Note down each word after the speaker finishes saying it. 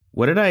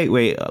What did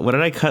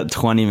I cut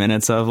 20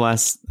 minutes of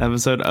last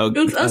episode? Oh, it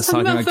was us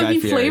talking about fucking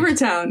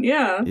Flavortown.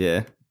 Yeah.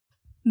 Yeah.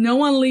 No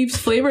one leaves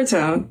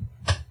Flavortown.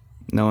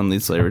 No one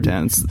leaves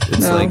Flavortown.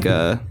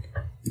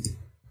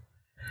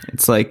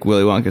 It's like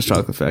Willy Wonka's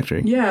Chocolate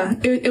Factory. Yeah,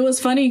 it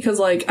was funny because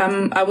like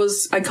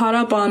I caught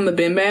up on the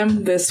Bim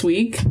Bam this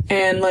week,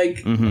 and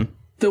like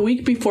the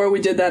week before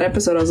we did that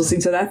episode, I was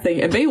listening to that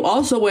thing, and they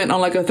also went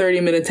on like a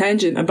 30-minute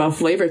tangent about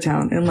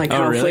Flavortown and like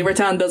how really?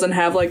 Flavortown doesn't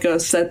have like a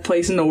set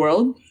place in the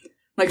world.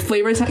 Like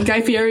Flavortown,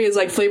 Guy Fieri is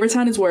like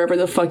Flavortown is wherever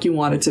the fuck you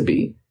want it to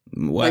be.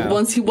 Wow. Like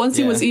once he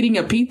was eating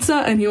a pizza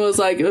and he was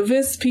like,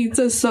 this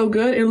pizza is so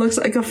good, it looks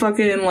like a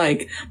fucking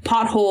like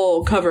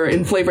pothole cover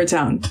in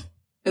Flavortown.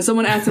 And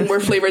someone asked him where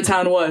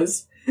Flavortown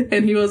was.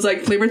 And he was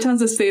like,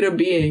 Flavortown's a state of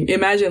being.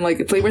 Imagine, like,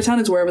 Flavortown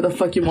is wherever the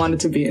fuck you want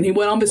it to be. And he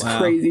went on this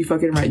crazy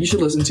fucking ride. You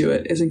should listen to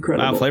it. It's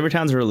incredible. Wow,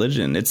 Flavortown's a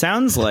religion. It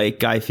sounds like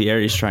Guy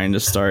Fieri's trying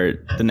to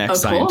start the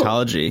next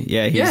Scientology.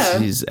 Yeah,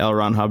 he's L.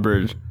 Ron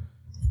Hubbard,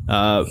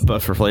 but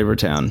for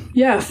Flavortown.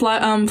 Yeah,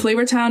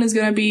 Flavortown is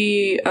going to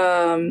be,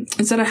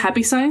 instead of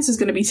Happy Science, it's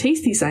going to be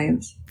Tasty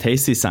Science.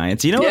 Tasty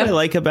Science. You know what I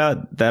like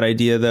about that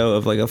idea, though,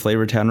 of like a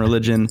Flavortown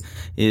religion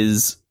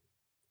is...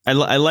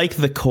 I like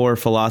the core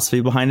philosophy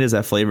behind it is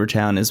that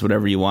Flavortown is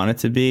whatever you want it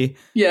to be.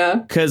 Yeah.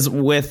 Because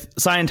with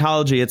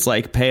Scientology, it's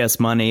like pay us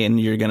money and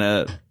you're going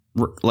to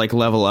like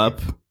level up.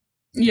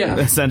 Yeah.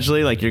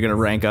 Essentially, like you're going to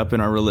rank up in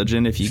our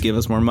religion if you give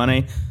us more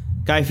money.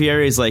 Guy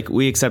Fieri is like,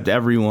 we accept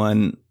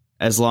everyone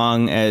as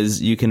long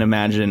as you can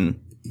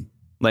imagine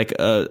like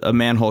a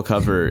manhole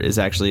cover is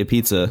actually a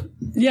pizza.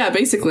 Yeah,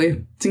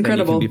 basically. It's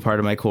incredible. You can be part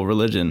of my cool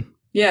religion.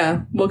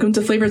 Yeah. Welcome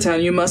to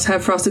Flavortown. You must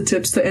have frosted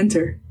tips to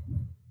enter.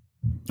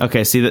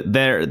 Okay, see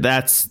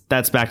that's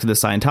back to the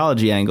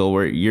Scientology angle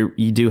where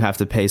you do have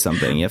to pay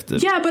something. You have to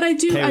but I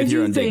do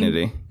think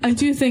dignity. I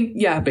do think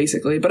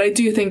basically, but I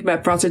do think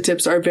that frosted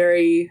tips are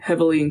very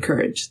heavily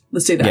encouraged.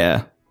 Let's say that.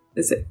 Yeah,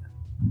 that's it.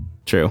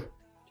 True.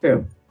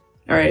 All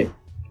right.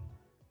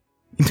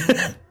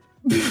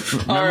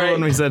 Remember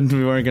when we said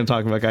we weren't going to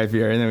talk about Guy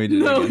Fieri and then we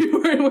did? No, we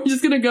weren't. We're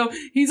just going to go.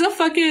 He's a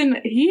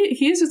fucking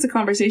he is just a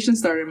conversation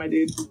starter, my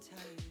dude.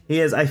 He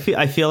is. I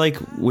feel like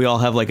we all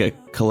have like a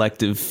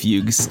collective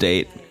fugue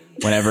state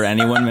whenever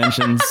anyone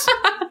mentions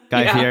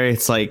Guy Fieri.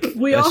 It's like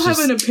we all have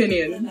an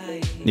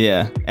opinion.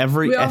 Yeah,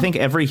 I think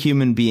every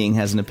human being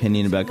has an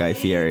opinion about Guy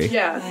Fieri.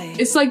 Yeah,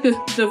 it's like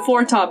the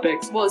 4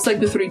 topics. Well, it's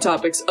like the 3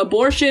 topics: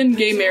 abortion,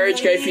 gay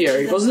marriage, Guy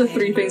Fieri. Those are the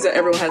 3 things that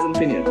everyone has an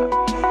opinion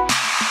about.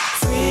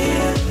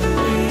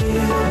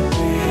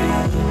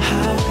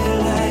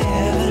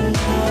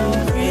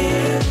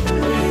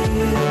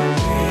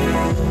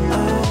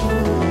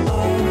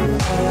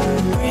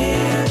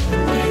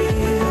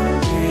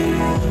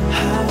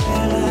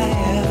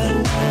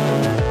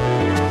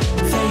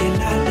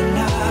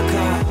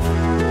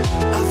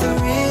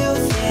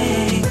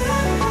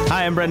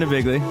 Hi, I'm Brendan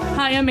Bigley.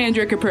 Hi, I'm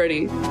Andrea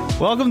Caperti.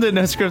 Welcome to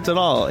No Script at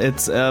All.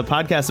 It's a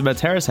podcast about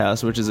Terrace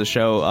House, which is a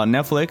show on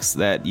Netflix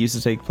that used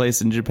to take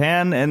place in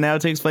Japan and now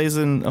takes place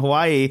in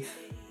Hawaii.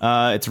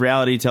 It's a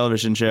reality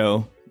television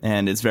show,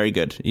 and it's very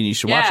good. You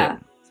should watch it. Yeah,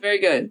 it's very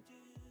good.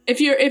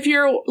 If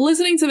you're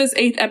listening to this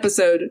 8th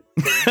episode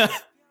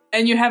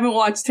and you haven't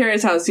watched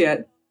Terrace House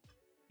yet,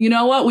 you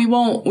know what? We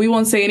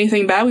won't say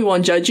anything bad. We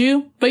won't judge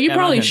you, but you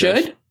probably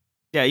should.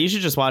 Yeah, you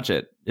should just watch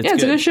it.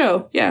 It's a good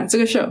show. Yeah, it's a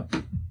good show.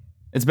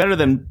 It's better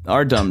than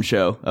our dumb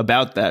show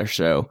about that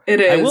show. It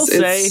is. I will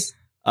say,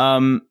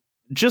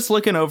 just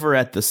looking over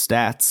at the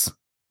stats,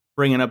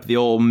 bringing up the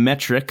old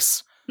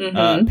metrics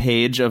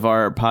page of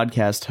our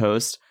podcast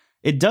host,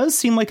 it does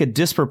seem like a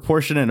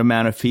disproportionate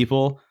amount of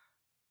people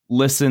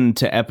listen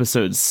to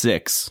episode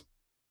 6.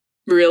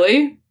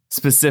 Really?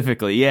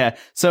 Specifically, yeah.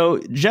 So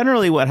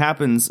generally what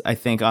happens, I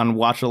think, on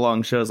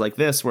watch-along shows like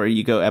this, where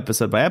you go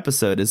episode by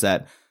episode, is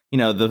that, you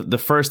know, the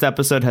first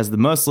episode has the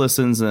most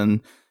listens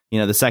and, you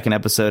know, the second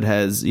episode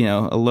has, you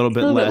know, a little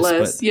bit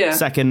less, but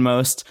second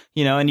most,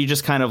 you know, and you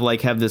just kind of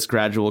like have this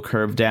gradual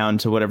curve down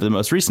to whatever the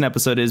most recent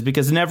episode is,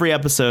 because in every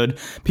episode,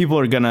 people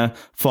are going to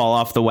fall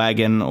off the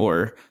wagon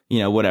or, you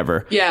know,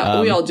 whatever.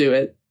 Yeah, we all do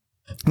it.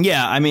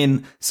 Yeah, I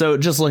mean, so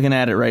just looking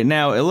at it right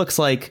now, it looks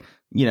like,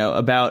 you know,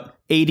 about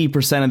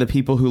 80% of the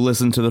people who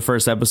listened to the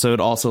first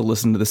episode also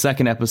listened to the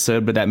second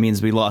episode, but that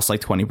means we lost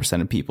like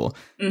 20% of people.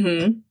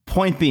 Mm-hmm.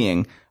 Point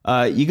being,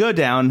 you go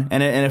down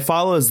and it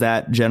follows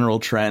that general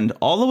trend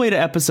all the way to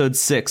episode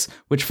 6,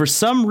 which for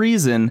some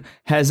reason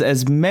has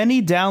as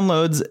many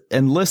downloads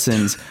and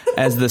listens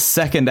as the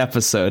second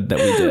episode that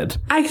we did.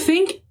 I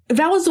think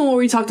that was the one where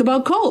we talked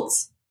about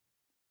cults.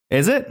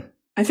 Is it?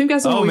 I think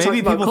that's the one we talked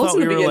about cults in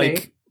the beginning.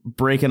 Like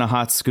breaking a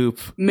hot scoop.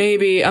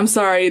 Maybe. I'm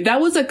sorry.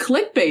 That was a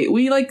clickbait.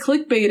 We like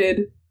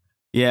clickbaited.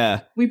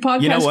 Yeah. We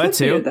podcast. You know what,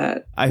 too?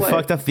 That. I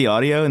fucked up the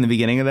audio in the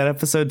beginning of that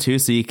episode, too,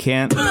 so you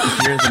can't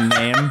hear the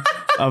name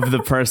of the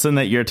person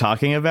that you're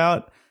talking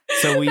about.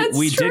 So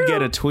we did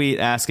get a tweet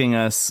asking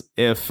us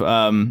if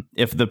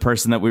the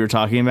person that we were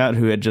talking about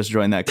who had just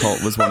joined that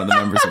cult was one of the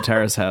members of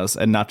Terrace House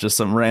and not just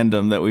some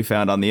random that we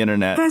found on the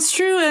internet. That's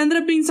true. It ended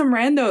up being some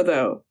rando,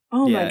 though.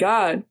 Oh, my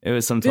God. It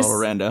was some total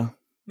rando.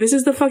 This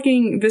is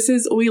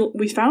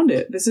we found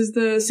it. This is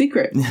the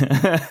secret. We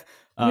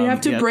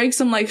have to break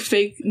some like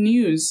fake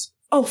news.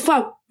 Oh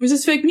fuck, this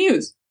is fake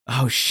news.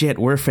 Oh shit,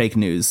 we're fake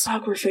news.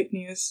 Fuck, we're fake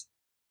news.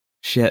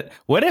 Shit.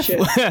 What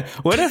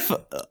if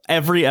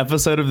every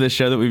episode of this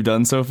show that we've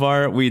done so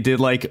far, we did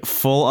like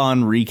full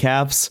on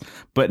recaps,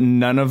 but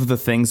none of the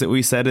things that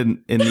we said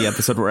in the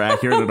episode were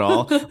accurate at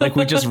all? Like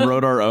we just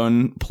wrote our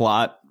own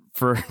plot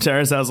for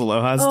Terrace House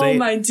Aloha State. Oh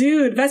my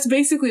dude, that's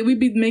basically, we'd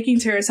be making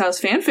Terrace House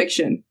fan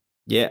fiction.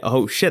 Yeah.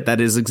 Oh shit, that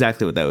is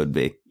exactly what that would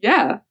be.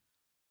 Yeah.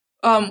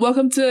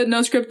 Welcome to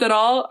No Script at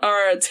All,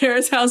 our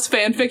Terrace House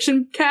fan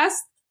fiction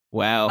cast.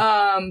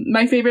 Wow.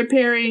 My favorite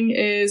pairing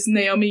is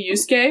Naomi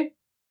Yusuke.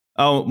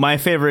 Oh, my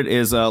favorite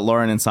is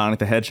Lauren and Sonic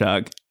the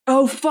Hedgehog.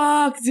 Oh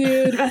fuck,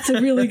 dude, that's a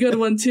really good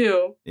one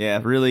too. Yeah,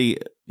 really.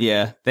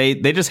 Yeah, they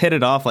just hit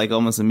it off like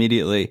almost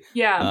immediately.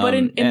 Yeah, but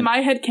in my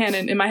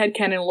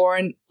headcanon,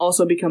 Lauren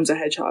also becomes a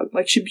hedgehog.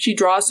 Like she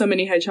draws so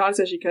many hedgehogs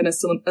that she kind of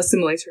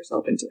assimilates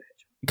herself into a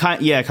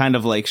hedgehog. Kind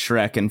of like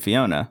Shrek and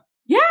Fiona.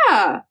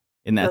 Yeah,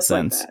 in that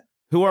sense, like that.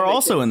 Who are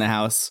also in the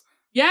house.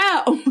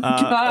 Yeah. Oh my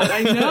god,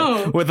 I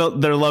know.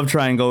 With their love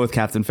triangle with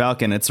Captain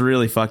Falcon, it's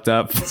really fucked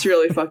up. It's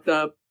really fucked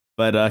up.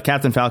 But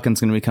Captain Falcon's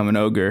going to become an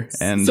ogre.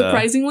 And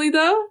surprisingly,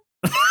 though,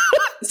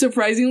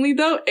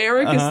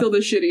 Eric is still the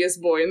shittiest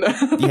boy in the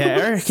house. Yeah,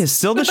 Eric is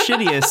still the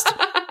shittiest.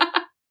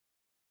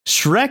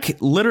 Shrek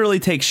literally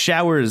takes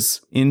showers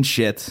in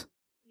shit.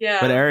 Yeah,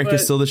 but Eric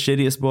is still the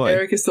shittiest boy.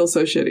 Eric is still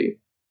so shitty.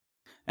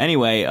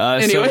 Anyway.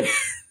 So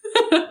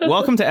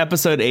welcome to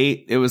episode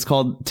 8. It was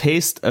called The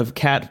Taste of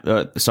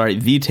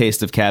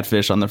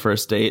Catfish on the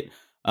First Date.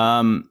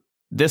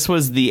 This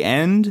was the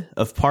end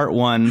of part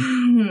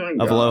 1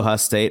 of Aloha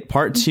State.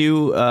 Part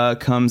 2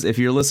 comes, if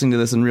you're listening to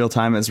this in real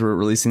time as we're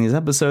releasing these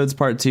episodes,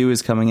 part 2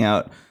 is coming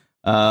out,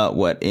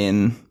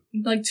 in...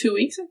 like 2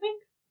 weeks, I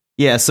think?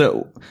 Yeah,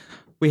 so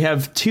we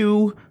have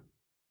 2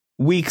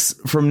 weeks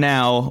from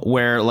now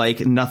where,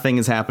 like, nothing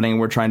is happening.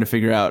 We're trying to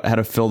figure out how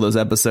to fill those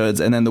episodes,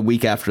 and then the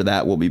week after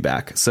that, we'll be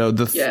back. So,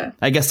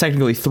 I guess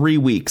technically 3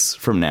 weeks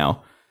from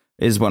now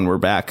is when we're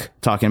back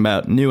talking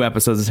about new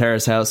episodes of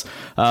Terrace House.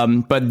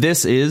 But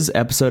this is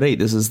episode 8.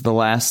 This is the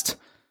last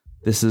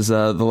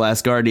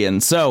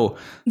Guardian. So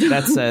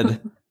that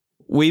said,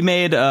 we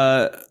made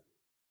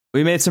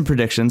some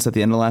predictions at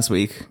the end of last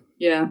week.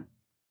 Yeah.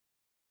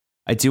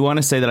 I do want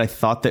to say that I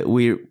thought that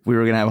we were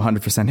going to have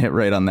 100% hit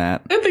rate on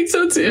that. I think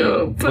so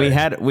too. But... We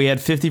had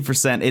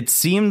 50%. It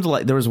seemed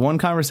like there was one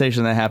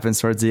conversation that happened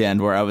towards the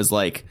end where I was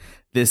like,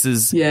 this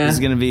is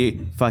going to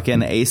be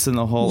fucking ace in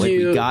the hole. Like,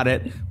 we got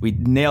it. We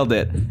nailed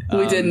it.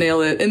 We did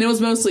nail it. And it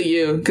was mostly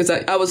you, because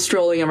I was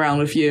strolling around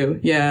with you.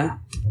 Yeah.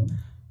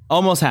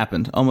 Almost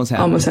happened. Of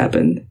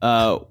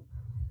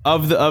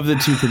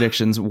the 2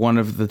 predictions, one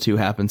of the 2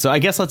 happened. So I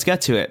guess let's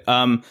get to it.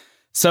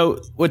 So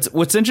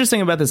what's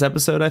interesting about this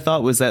episode, I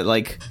thought, was that,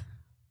 like,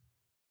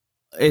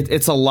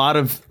 it's a lot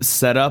of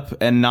setup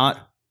and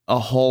not a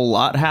whole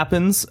lot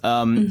happens.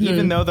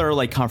 Even though there are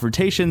like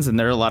confrontations and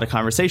there are a lot of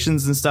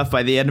conversations and stuff,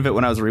 by the end of it,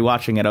 when I was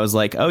rewatching it, I was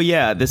like, oh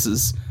yeah, this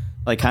is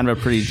like kind of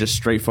a pretty just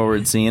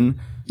straightforward scene.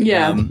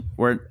 Yeah.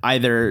 Where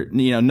either,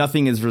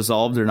 nothing is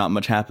resolved or not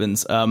much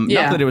happens. Not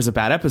that it was a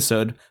bad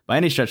episode by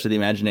any stretch of the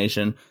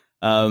imagination.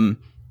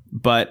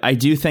 But I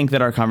do think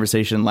that our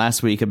conversation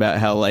last week about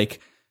how, like,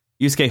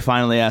 Yusuke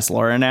finally asked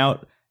Lauren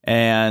out,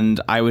 and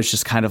I was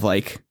just kind of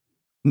like,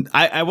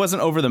 I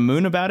wasn't over the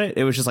moon about it.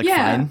 It was just like,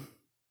 fine.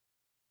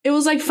 It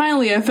was like,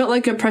 finally, I felt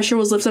like a pressure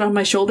was lifted off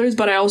my shoulders,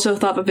 but I also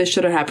thought that this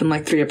should have happened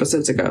like 3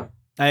 episodes ago.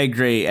 I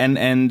agree.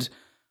 And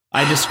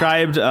I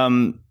described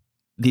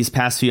these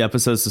past few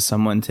episodes to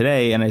someone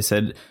today, and I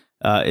said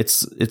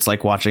it's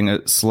like watching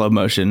a slow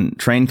motion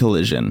train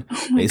collision,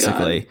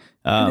 basically.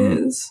 God. It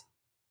is.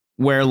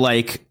 Where,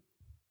 like,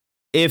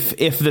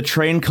 if the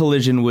train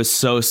collision was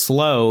so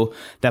slow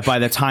that by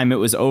the time it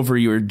was over,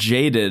 you were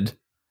jaded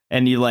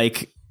and you,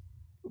 like,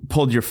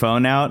 pulled your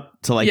phone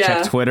out to, like,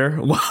 check Twitter.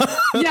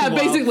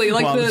 Basically,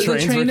 like, the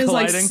train is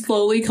like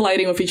slowly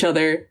colliding with each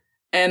other,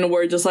 and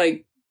we're just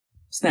like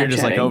Snapchatting. You're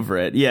just like over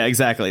it. Yeah,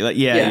 exactly. Like,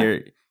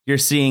 you're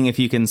seeing if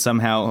you can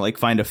somehow, like,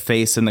 find a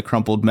face in the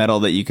crumpled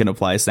metal that you can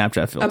apply a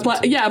Snapchat filter.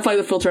 Apply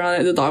the filter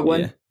on it, the dog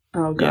one. Yeah.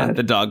 Oh god, yeah,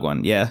 the dog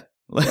one. Yeah.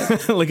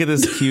 Look at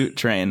this cute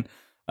train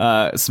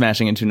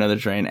smashing into another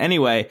train.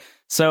 Anyway,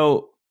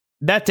 so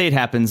that date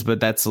happens, but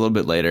that's a little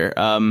bit later.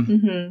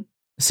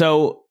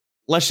 So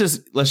let's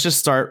just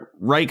start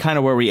right kind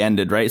of where we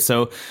ended, right?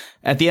 So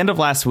at the end of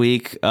last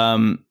week,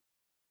 Lauren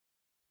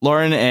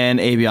and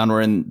Avion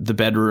were in the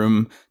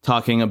bedroom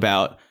talking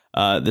about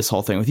this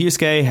whole thing with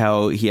Yusuke,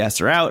 how he asked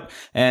her out,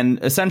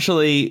 and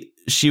essentially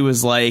she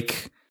was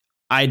like,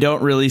 I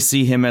don't really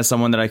see him as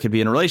someone that I could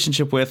be in a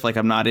relationship with. Like,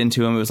 I'm not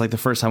into him. It was like the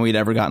first time we'd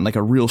ever gotten like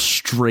a real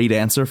straight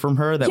answer from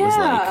her that was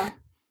like,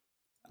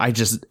 I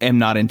just am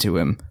not into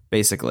him,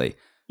 basically.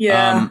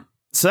 Yeah.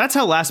 So that's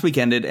how last week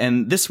ended.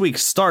 And this week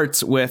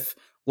starts with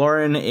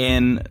Lauren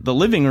in the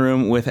living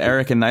room with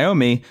Eric and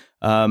Naomi,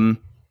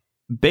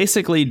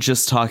 basically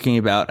just talking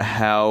about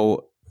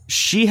how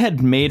she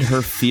had made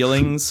her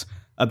feelings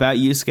about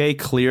Yusuke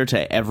clear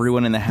to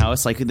everyone in the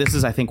house. Like, this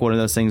is, I think, one of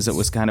those things that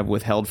was kind of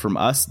withheld from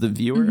us, the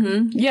viewer.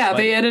 Yeah,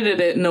 they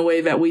edited it in a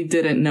way that we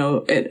didn't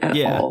know it at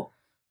all.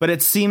 But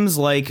it seems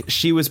like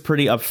she was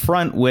pretty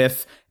upfront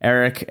with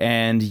Eric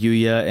and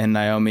Yuya and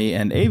Naomi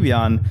and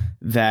Avion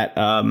that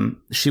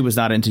she was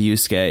not into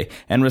Yusuke,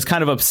 and was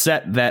kind of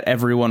upset that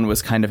everyone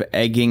was kind of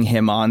egging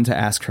him on to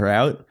ask her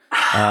out.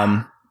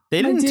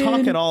 They didn't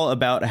talk at all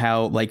about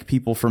how, like,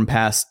 people from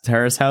past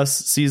Terrace House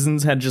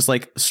seasons had just,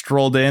 like,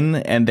 strolled in,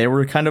 and they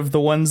were kind of the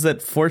ones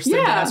that forced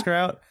them to ask her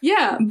out.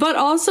 Yeah, but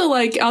also,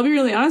 like, I'll be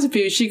really honest with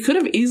you, she could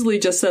have easily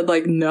just said,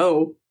 like,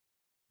 no.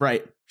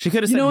 Right. She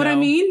could have said no. You know what I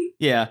mean?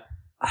 Yeah.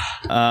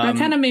 That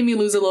kind of made me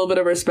lose a little bit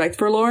of respect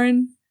for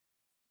Lauren.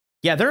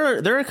 Yeah, there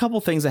are a couple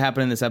things that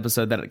happen in this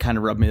episode that kind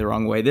of rubbed me the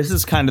wrong way. This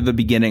is kind of the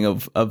beginning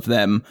of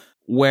them,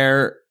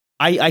 where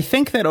I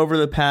think that over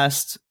the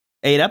past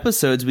 8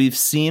 episodes, we've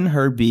seen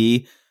her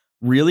be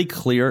really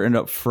clear and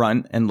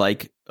upfront and,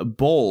 like,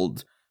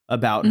 bold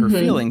about her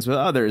feelings with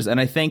others.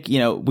 And I think, you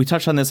know, we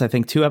touched on this, I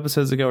think 2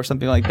 episodes ago or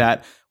something like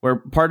that, where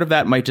part of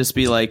that might just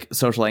be, like,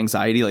 social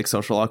anxiety, like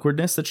social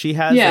awkwardness that she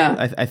has.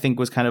 Yeah. I think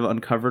was kind of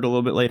uncovered a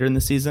little bit later in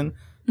the season.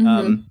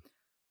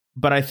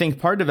 But I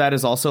think part of that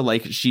is also,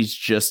 like, she's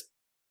just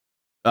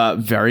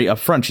very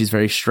upfront. She's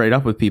very straight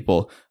up with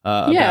people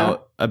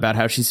about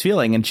how she's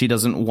feeling, and she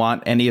doesn't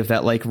want any of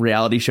that, like,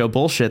 reality show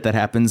bullshit that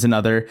happens in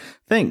other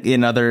you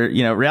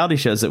know, reality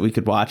shows that we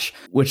could watch,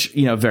 which,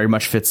 you know, very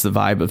much fits the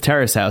vibe of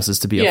Terrace House, is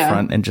to be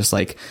upfront and just,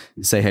 like,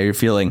 say how you're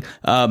feeling.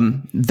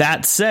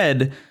 That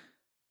said,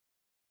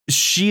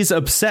 she's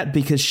upset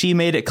because she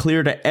made it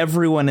clear to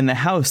everyone in the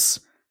house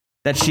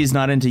that she's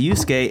not into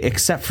Yusuke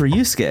except for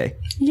Yusuke.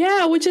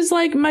 Yeah, which is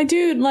like, my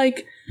dude,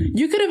 like,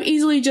 you could have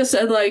easily just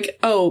said, like,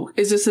 oh,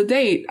 is this a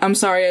date? I'm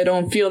sorry, I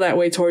don't feel that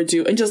way towards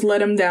you. And just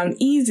let him down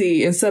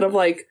easy, instead of,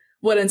 like,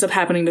 what ends up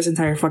happening this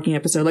entire fucking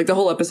episode. Like, the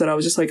whole episode, I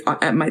was just, like,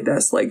 at my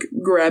desk, like,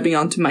 grabbing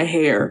onto my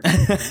hair.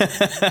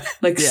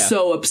 Like,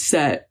 so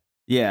upset.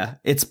 Yeah,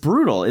 it's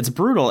brutal. It's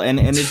brutal. And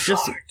it's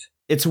just,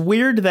 it's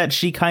weird that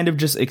she kind of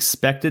just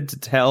expected to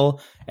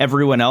tell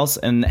everyone else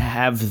and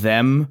have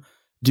them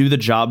do the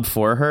job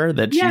for her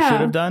that she should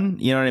have done.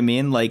 You know what I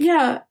mean? Like,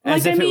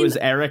 as if it was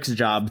Eric's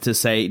job to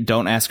say,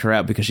 don't ask her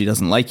out because she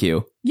doesn't like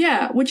you.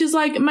 Yeah, which is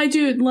like, my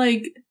dude,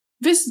 like,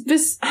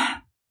 this,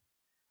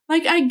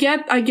 like, I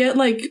get,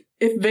 like,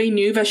 if they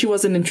knew that she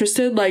wasn't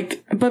interested,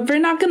 like, but they're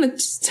not gonna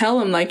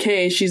tell him, like,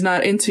 hey, she's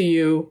not into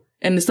you.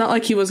 And it's not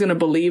like he was gonna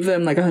believe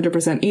them, like,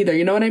 100% either.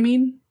 You know what I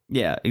mean?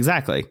 Yeah,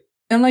 exactly.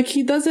 And, like,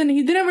 he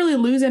didn't really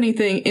lose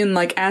anything in,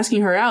 like,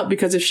 asking her out,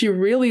 because if she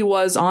really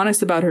was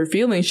honest about her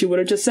feelings, she would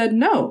have just said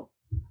no.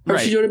 Or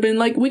she would have been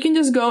like, we can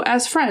just go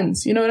as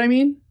friends. You know what I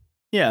mean?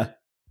 Yeah.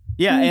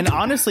 Yeah. And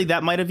honestly,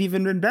 that might have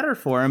even been better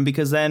for him,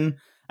 because then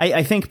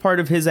I think part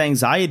of his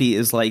anxiety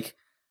is, like,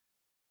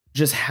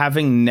 just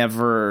having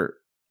never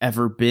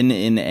ever been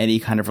in any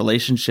kind of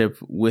relationship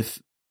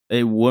with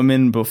a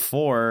woman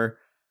before.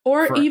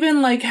 Or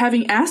even, like,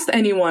 having asked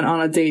anyone on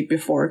a date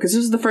before, because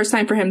this is the first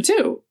time for him,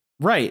 too.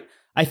 Right.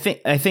 I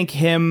think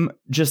him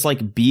just,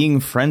 like, being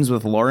friends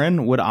with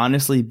Lauren would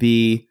honestly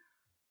be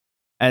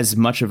as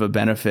much of a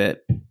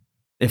benefit,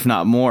 if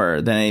not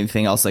more, than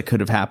anything else that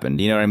could have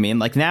happened. You know what I mean?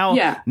 Like,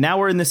 now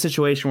we're in this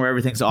situation where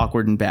everything's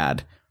awkward and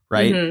bad,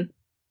 right?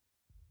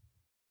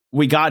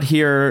 We got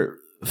here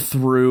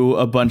through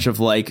a bunch of,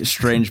 like,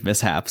 strange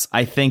mishaps.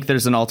 I think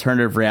there's an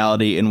alternative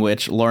reality in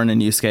which Lauren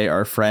and Yusuke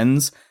are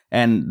friends,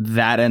 and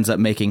that ends up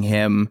making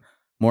him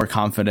more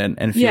confident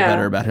and feel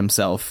better about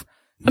himself.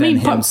 Than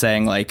him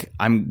saying, like,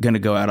 I'm going to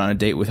go out on a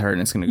date with her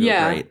and it's going to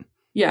go great.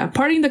 Yeah,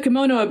 parting the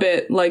kimono a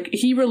bit, like,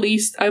 he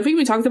released, I think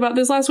we talked about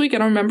this last week, I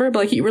don't remember, but,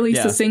 like, he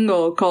released a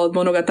single called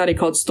Monogatari,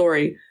 called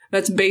Story,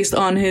 that's based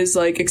on his,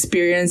 like,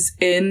 experience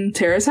in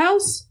Terrace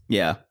House.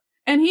 Yeah.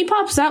 And he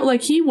pops out,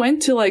 like, he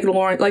went to, like,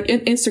 Lauren, like,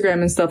 in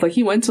Instagram and stuff, like,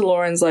 he went to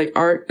Lauren's, like,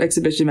 art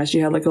exhibition that she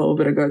had, like, a little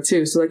bit ago,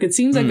 too. So, like, it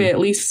seems like they at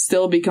least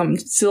still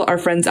are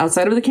friends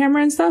outside of the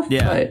camera and stuff.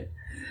 Yeah. But,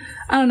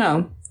 I don't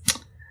know.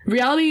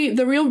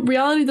 The real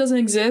reality doesn't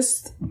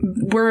exist.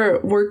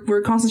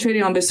 We're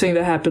concentrating on this thing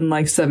that happened,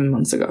 like, 7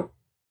 months ago.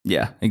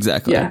 Yeah,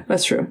 exactly. Yeah,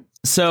 that's true.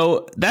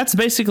 So that's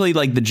basically,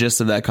 like, the gist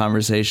of that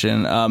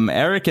conversation.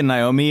 Eric and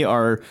Naomi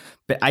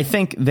I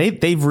think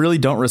they really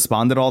don't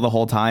respond at all the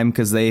whole time,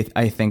 because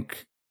I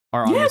think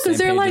are on the same page. Yeah, because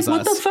they're like,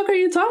 what the fuck are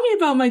you talking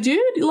about, my dude?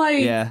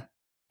 Like, yeah.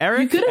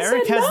 Eric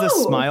has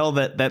this smile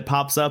that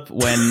pops up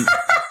when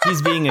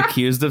he's being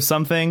accused of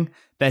something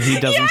that he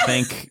doesn't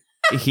think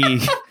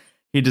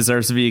he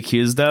deserves to be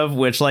accused of,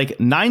 which, like,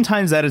 9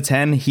 times out of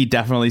 10, he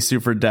definitely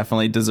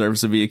deserves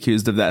to be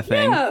accused of that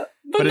thing. Yeah,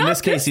 but in this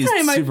case, he's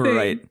super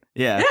right.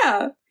 Yeah.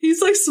 Yeah.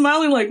 He's, like,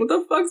 smiling like, what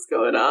the fuck's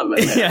going on,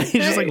 man? Yeah,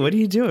 he's just like, what are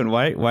you doing?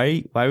 Why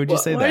would you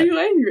say that? Why are you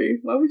angry?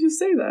 Why would you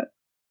say that?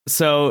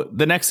 So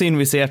the next scene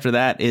we see after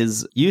that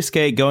is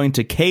Yusuke going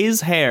to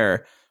Kei's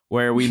Hair,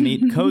 where we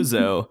meet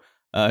Kozo,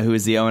 who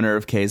is the owner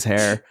of Kei's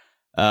Hair.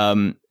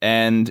 And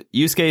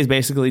Yusuke is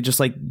basically just,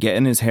 like,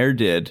 getting his hair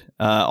did,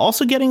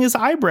 also getting his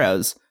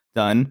eyebrows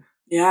done.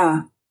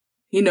 Yeah.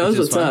 He knows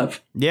what's up.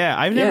 Yeah,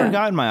 I've never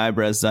gotten my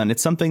eyebrows done.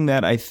 It's something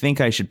that I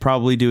think I should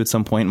probably do at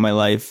some point in my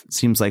life.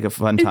 Seems like a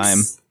fun time.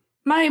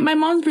 My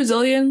mom's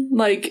Brazilian.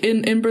 Like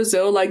in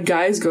Brazil, like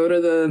guys go to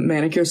the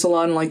manicure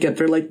salon and like get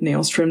their like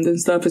nails trimmed and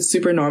stuff. It's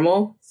super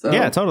normal. So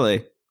yeah,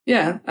 totally.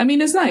 Yeah, I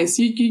mean it's nice.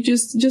 You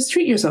just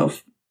treat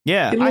yourself.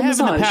 Yeah, I have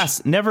in the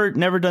past. Never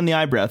done the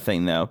eyebrow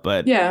thing though.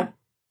 But yeah,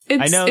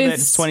 I know that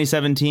it's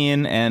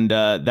 2017 and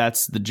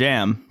that's the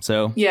jam.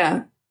 So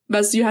yeah.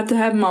 But you have to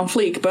have them on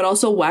fleek, but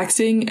also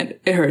waxing, and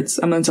it hurts.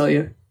 I'm gonna tell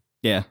you.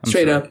 Yeah,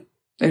 straight up,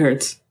 it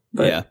hurts.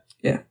 But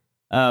yeah.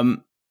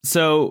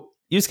 So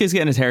Yusuke's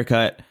getting his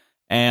haircut,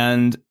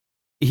 and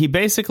he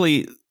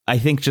basically, I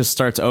think, just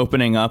starts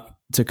opening up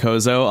to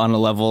Kozo on a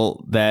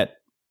level that,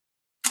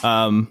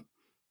 I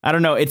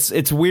don't know.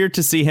 It's weird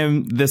to see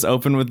him this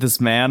open with this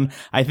man.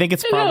 I think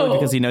it's probably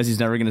because he knows he's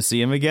never going to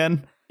see him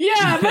again.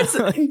 Yeah, that's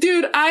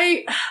dude.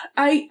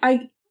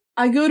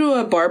 I go to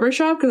a barber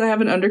shop because I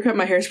haven't undercut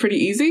my hair's pretty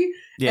easy.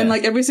 Yeah. And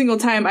like every single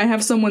time I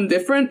have someone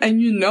different,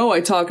 and I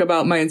talk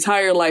about my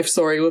entire life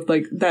story with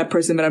like that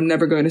person that I'm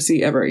never going to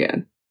see ever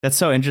again. That's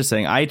so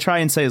interesting. I try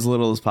and say as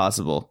little as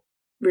possible.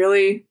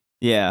 Really?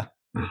 Yeah.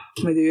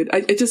 My dude,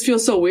 it just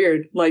feels so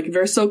weird. Like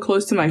they're so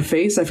close to my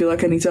face. I feel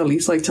like I need to at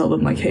least like tell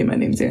them like, hey, my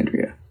name's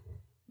Andrea.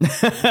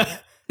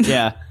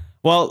 Yeah.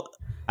 Well,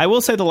 I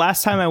will say the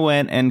last time I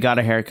went and got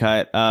a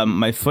haircut,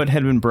 my foot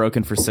had been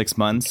broken for 6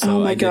 months. So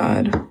oh my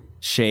God.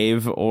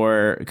 Shave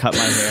or cut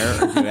my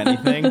hair or do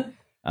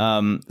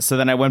anything. So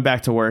then I went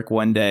back to work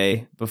one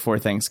day before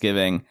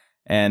Thanksgiving,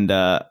 and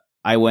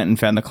I went and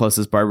found the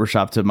closest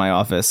barbershop to my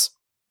office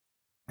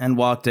and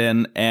walked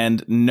in,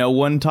 and no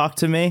one talked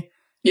to me.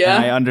 Yeah.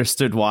 And I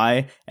understood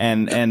why.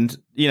 And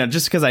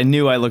just because I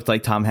knew I looked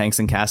like Tom Hanks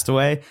in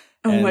Castaway.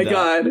 Oh my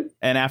God.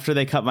 And after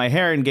they cut my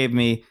hair and gave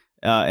me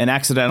an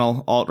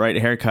accidental alt-right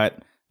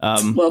haircut,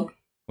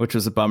 which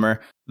was a bummer,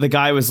 the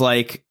guy was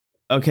like,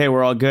 okay,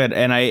 we're all good.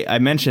 And I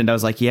mentioned, I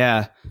was like,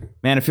 yeah,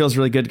 man, it feels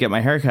really good to get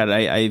my hair cut.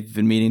 I've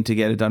been meaning to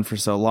get it done for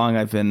so long.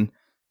 I've been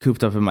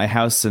cooped up in my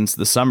house since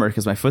the summer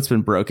because my foot's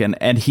been broken.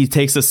 And he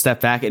takes a step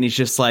back and he's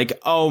just like,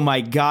 oh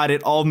my God,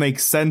 it all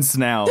makes sense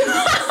now.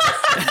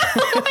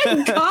 Oh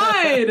my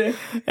God.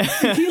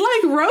 He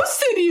like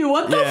roasted you.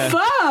 What the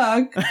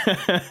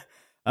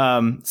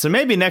fuck? So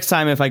maybe next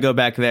time if I go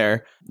back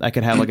there, I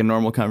could have like a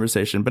normal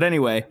conversation. But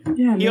anyway,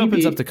 he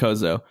opens up to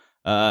Kozo.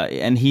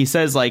 And he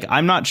says, like,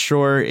 I'm not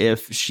sure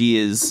if she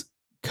is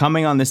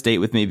coming on this date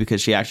with me because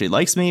she actually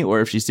likes me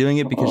or if she's doing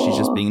it because she's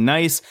just being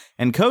nice.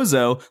 And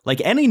Kozo, like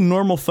any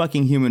normal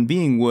fucking human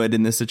being would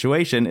in this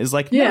situation, is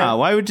like, nah,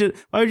 why would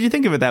you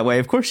think of it that way?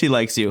 Of course she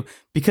likes you,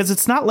 because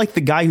it's not like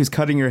the guy who's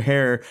cutting your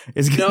hair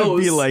is going to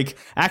be like,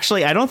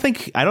 actually, I don't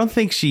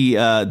think she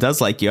does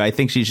like you. I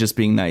think she's just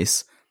being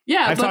nice.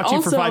 Yeah, I've talked to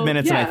you for 5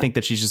 minutes and I think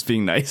that she's just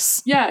being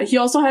nice. Yeah, he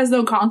also has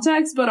no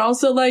context, but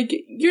also, like,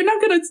 you're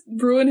not going to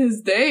ruin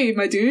his day,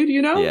 my dude,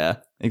 you know? Yeah,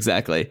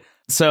 exactly.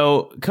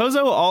 So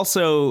Kozo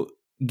also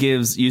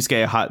gives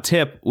Yusuke a hot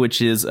tip,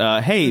 which is,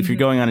 hey, if you're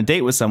going on a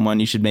date with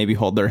someone, you should maybe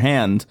hold their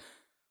hand,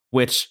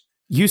 which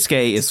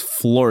Yusuke is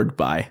floored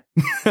by.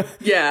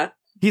 Yeah.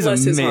 He's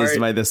amazed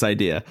by this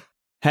idea.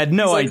 Had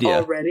no idea.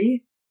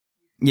 Already?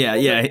 Yeah,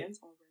 yeah.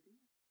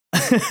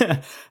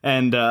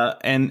 And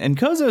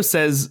Kozo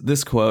says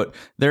this quote,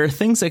 there are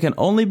things that can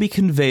only be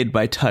conveyed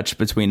by touch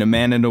between a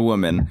man and a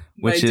woman,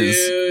 which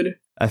is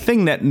a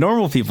thing that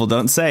normal people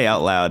don't say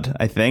out loud,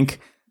 I think.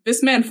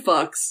 This man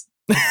fucks.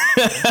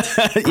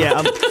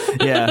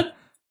 Yeah.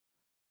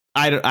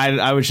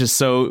 I was just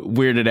so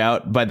weirded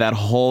out by that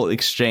whole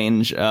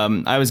exchange.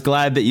 I was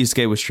glad that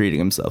Yusuke was treating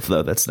himself,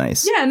 though. That's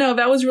nice. Yeah, no,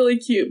 that was really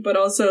cute. But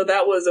also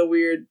that was a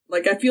weird,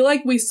 like, I feel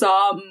like we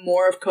saw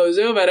more of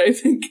Kozo that I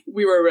think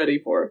we were ready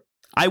for.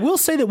 I will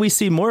say that we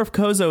see more of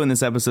Kozo in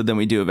this episode than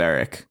we do of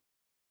Eric.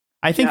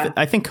 I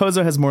think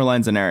Kozo has more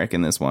lines than Eric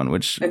in this one,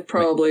 which...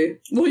 Probably.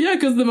 Well, yeah,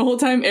 because the whole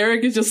time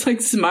Eric is just,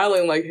 like,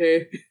 smiling like,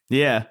 hey.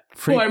 Yeah.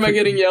 Why am I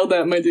getting yelled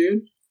at, my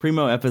dude?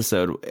 Primo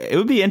episode. It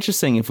would be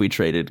interesting if we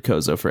traded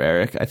Kozo for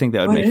Eric. I think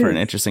that would make for an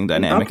interesting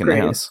dynamic in the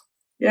house.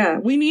 Yeah,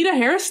 we need a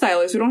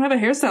hairstylist. We don't have a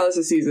hairstylist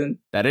this season.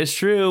 That is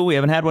true. We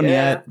haven't had one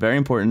yet. Very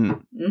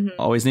important. Mm-hmm.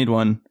 Always need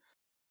one.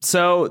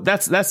 So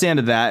that's the end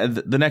of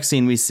that. The next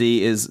scene we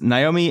see is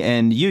Naomi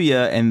and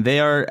Yuya, and they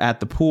are at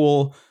the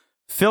pool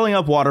filling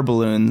up water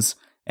balloons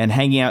and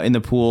hanging out in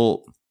the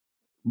pool,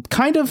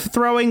 kind of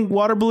throwing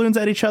water balloons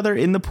at each other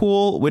in the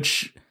pool,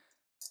 which,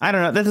 I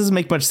don't know, that doesn't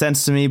make much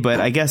sense to me, but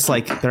I guess,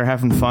 like, they're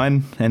having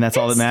fun, and that's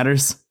all that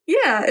matters.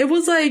 Yeah, it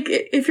was like,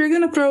 if you're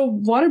going to throw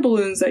water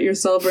balloons at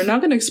yourself, we're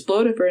not going to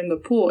explode if we're in the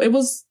pool. It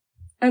was,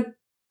 I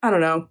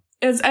don't know.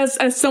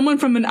 As someone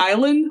from an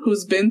island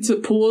who's been to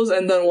pools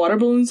and done water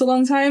balloons a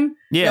long time,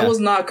 that was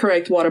not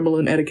correct water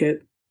balloon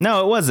etiquette.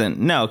 No, it wasn't.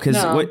 No, because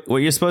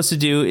what you're supposed to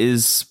do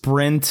is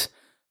sprint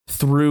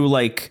through,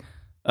 like,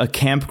 a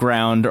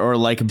campground or,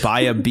 like,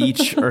 by a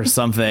beach or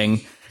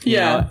something, you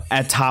know,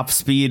 at top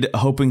speed,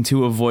 hoping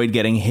to avoid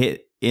getting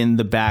hit in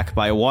the back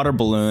by a water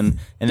balloon,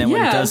 and then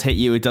when it does hit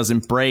you, it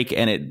doesn't break,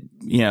 and it,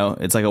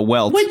 it's like a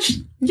welt. Which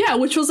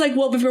was like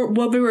what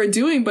we were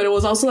doing, but it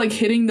was also like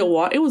hitting the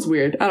water. It was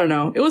weird. I don't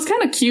know. It was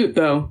kind of cute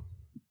though.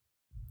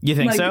 You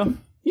think so?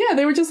 Yeah,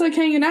 they were just like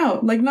hanging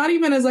out, like not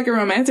even as like a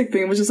romantic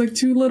thing. It was just like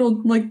two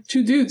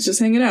dudes just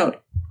hanging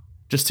out.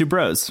 Just two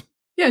bros.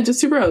 Yeah,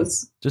 just two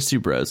bros. Just two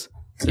bros.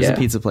 There's a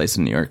pizza place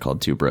in New York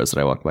called Two Bros that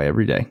I walk by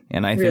every day.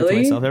 And I think to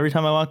myself every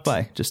time I walk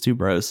by, just two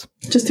bros.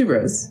 Just two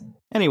bros.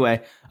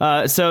 Anyway,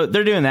 so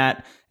they're doing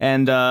that.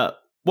 And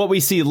what we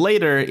see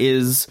later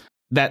is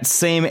that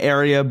same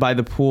area by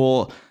the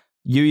pool.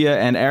 Yuya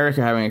and Eric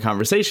are having a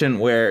conversation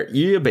where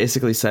Yuya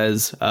basically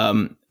says,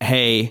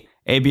 hey,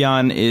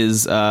 Abion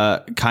is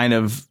kind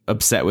of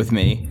upset with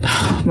me.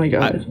 Oh my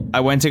God. I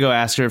went to go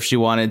ask her if she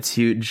wanted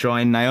to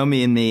join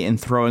Naomi and me in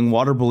throwing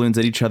water balloons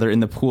at each other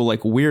in the pool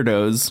like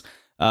weirdos.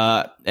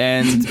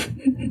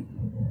 And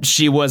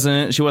she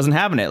wasn't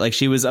having it. Like,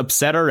 she was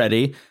upset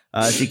already.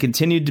 She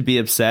continued to be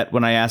upset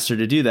when I asked her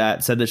to do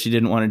that, said that she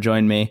didn't want to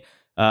join me.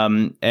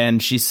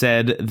 And she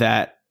said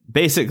that,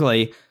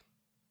 basically,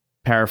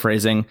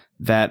 paraphrasing,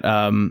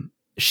 that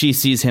she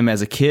sees him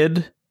as a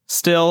kid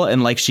still,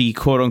 and like she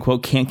quote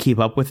unquote can't keep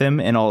up with him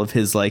and all of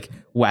his like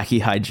wacky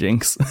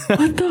hijinks.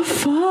 What the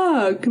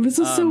fuck? This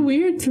is so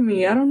weird to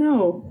me. I don't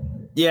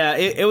know. Yeah,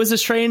 it was a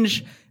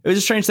strange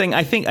thing.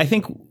 I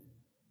think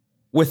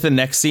with the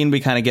next scene we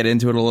kind of get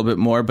into it a little bit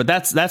more, but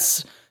that's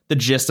the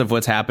gist of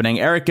what's happening.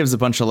 Eric gives a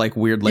bunch of like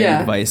weird lady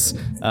advice.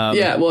 That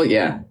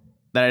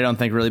I don't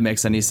think really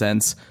makes any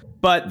sense.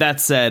 But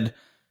that said,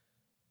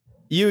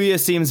 Yuya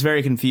seems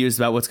very confused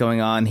about what's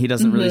going on. He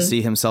doesn't really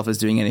see himself as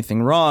doing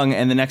anything wrong.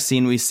 And the next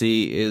scene we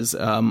see is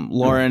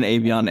Lauren,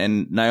 Abion,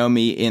 and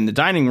Naomi in the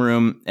dining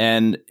room.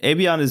 And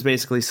Abion is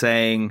basically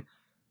saying,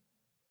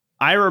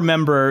 I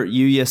remember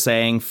Yuya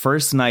saying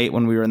first night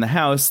when we were in the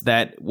house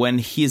that when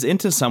he's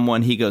into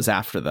someone, he goes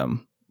after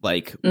them.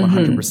 Like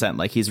 100%.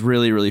 Like, he's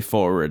really, really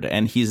forward.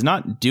 And he's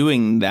not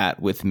doing that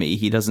with me.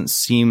 He doesn't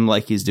seem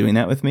like he's doing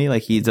that with me.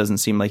 Like, he doesn't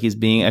seem like he's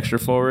being extra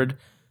forward.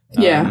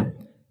 Yeah.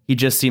 He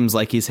just seems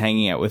like he's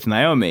hanging out with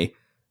Naomi,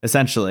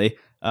 essentially.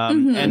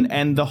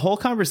 And the whole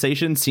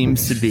conversation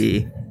seems to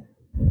be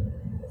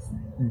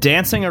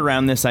dancing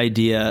around this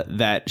idea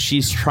that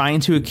she's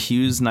trying to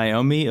accuse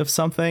Naomi of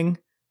something.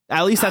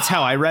 At least that's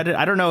how I read it.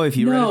 I don't know if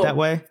you read it that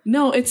way.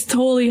 No, it's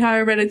totally how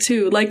I read it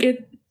too. Like,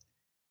 it.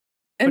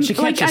 And but she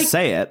can't just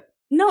say it.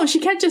 No, she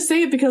can't just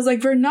say it because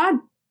like we're not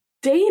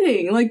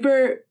dating. Like,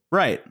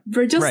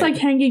 we're just like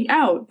hanging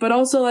out, but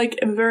also like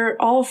we're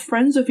all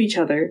friends with each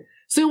other.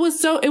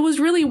 So it was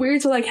really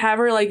weird to like have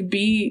her like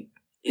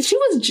she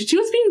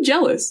was being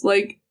jealous.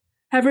 Like,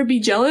 have her be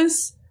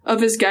jealous of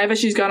this guy that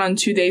she's gone on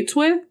 2 dates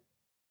with,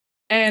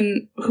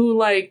 and who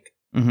like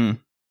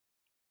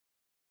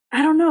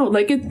I don't know,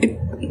 like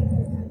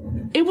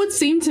it would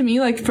seem to me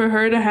like for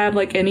her to have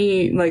like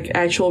any like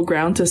actual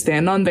ground to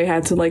stand on, they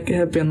had to like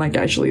have been like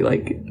actually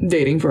like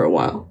dating for a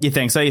while. You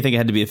think so? You think it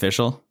had to be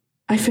official?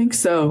 I think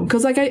so,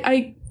 because like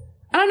I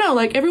don't know,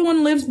 like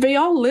they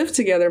all live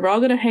together. We're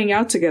all gonna hang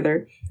out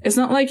together. It's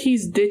not like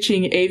he's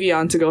ditching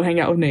Avion to go hang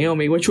out with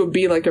Naomi, which would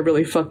be like a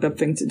really fucked up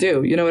thing to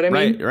do. You know what I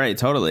mean? Right,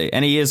 totally.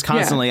 And he is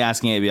constantly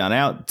asking Avion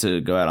out to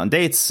go out on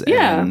dates.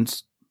 Yeah.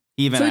 And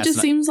even so, it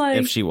just seems like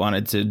if she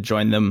wanted to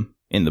join them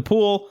in the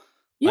pool.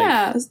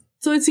 Yeah. Like,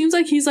 so it seems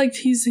like he's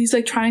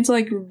trying to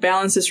like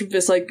balance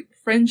this like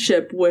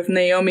friendship with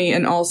Naomi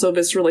and also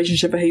this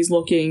relationship that he's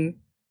looking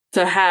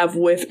to have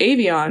with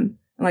Avion, and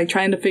like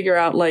trying to figure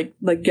out like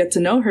get to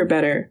know her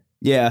better.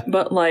 Yeah.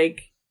 But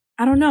like,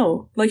 I don't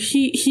know. Like I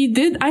think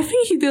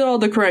he did all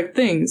the correct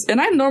things. And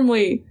I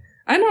normally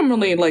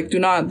like do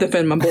not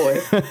defend my boy.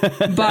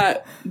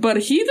 but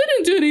he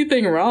didn't do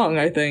anything wrong,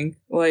 I think.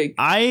 Like,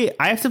 I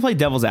have to play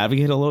devil's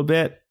advocate a little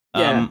bit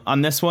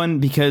on this one,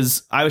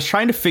 because I was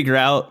trying to figure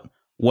out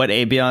what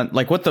Abion,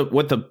 like what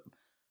the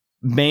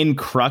main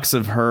crux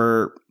of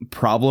her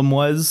problem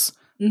was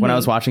when I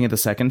was watching it the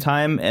second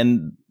time.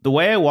 And the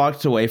way I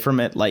walked away from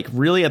it, like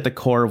really at the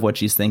core of what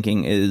she's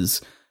thinking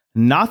is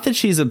not that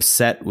she's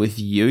upset with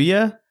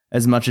Yuya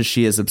as much as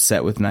she is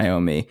upset with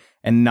Naomi,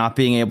 and not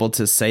being able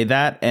to say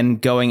that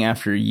and going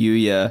after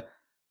Yuya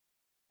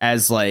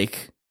as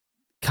like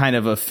kind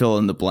of a fill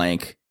in the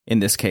blank in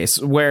this case,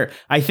 where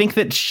I think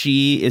that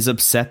she is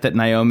upset that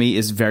Naomi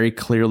is very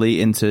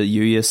clearly into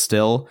Yuya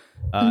still,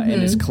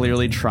 and is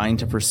clearly trying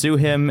to pursue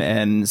him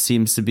and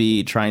seems to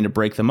be trying to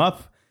break them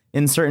up.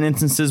 In certain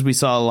instances, we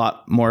saw a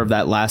lot more of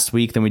that last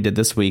week than we did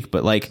this week.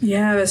 But like,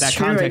 yeah, that's that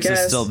true, context is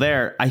still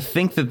there. I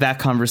think that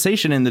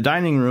conversation in the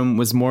dining room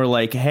was more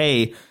like,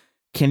 hey,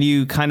 can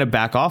you kind of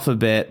back off a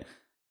bit?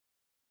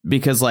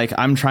 Because like,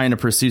 I'm trying to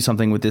pursue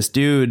something with this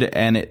dude,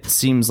 and it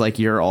seems like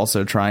you're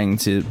also trying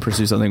to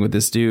pursue something with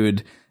this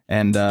dude.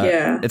 And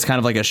it's kind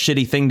of like a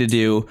shitty thing to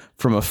do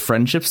from a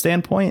friendship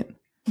standpoint.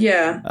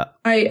 Yeah,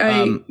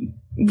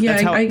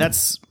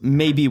 that's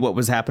maybe what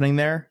was happening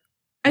there.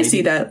 Maybe. I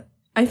see that.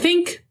 I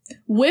think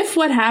with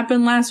what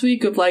happened last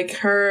week of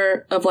like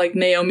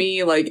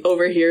Naomi like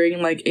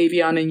overhearing like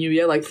Avion and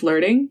Yuya like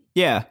flirting.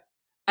 Yeah.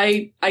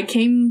 I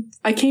came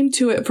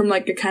to it from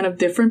like a kind of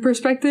different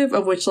perspective,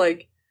 of which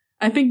like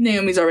I think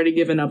Naomi's already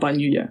given up on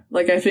Yuya.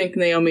 Like I think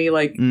Naomi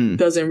like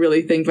doesn't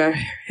really think that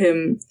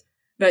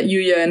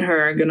Yuya and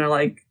her are gonna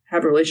like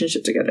have a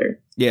relationship together.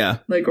 Yeah.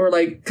 Like, or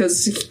like,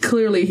 because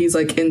clearly he's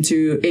like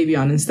into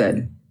Avion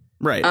instead.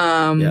 Right.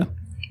 Yeah.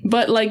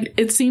 But like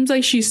it seems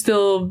like she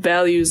still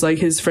values like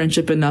his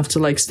friendship enough to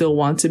like still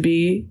want to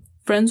be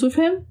friends with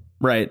him.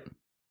 Right.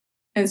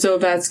 And so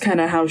that's kind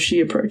of how she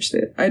approached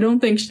it. I don't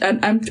think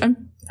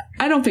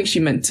I don't think she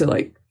meant to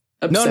like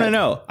upset.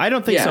 No. I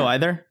don't think so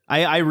either.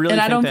 I really and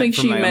think I don't that think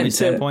from she Naomi's meant to.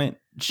 standpoint,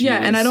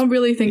 And I don't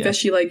really think that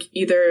she like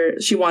either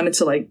she wanted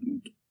to like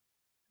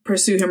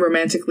pursue him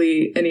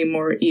romantically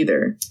anymore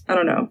either. I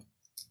don't know.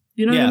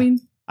 You know what I mean?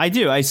 I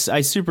do. I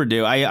super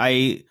do.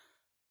 I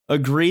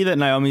agree that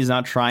Naomi's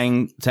not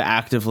trying to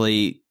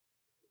actively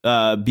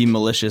be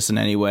malicious in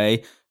any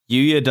way.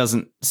 Yuya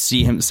doesn't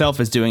see himself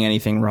as doing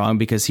anything wrong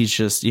because he's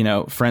just,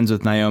 friends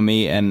with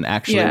Naomi and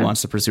actually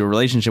wants to pursue a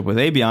relationship with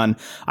Avion.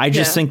 I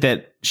just think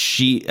that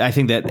I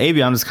think that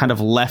Avion is kind of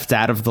left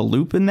out of the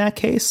loop in that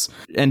case.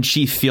 And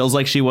she feels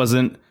like she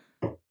wasn't,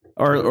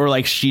 or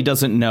like she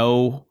doesn't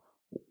know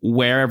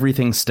where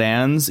everything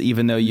stands,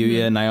 even though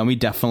Yuya and Naomi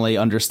definitely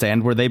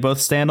understand where they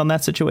both stand on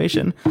that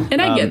situation. And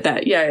I get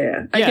that.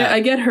 Yeah. I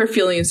get her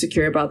feeling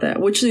insecure about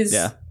that, which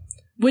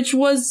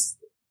was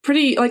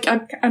pretty, like,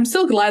 I'm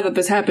still glad that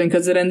this happened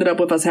because it ended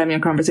up with us having a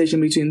conversation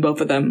between both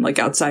of them, like,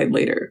 outside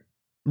later.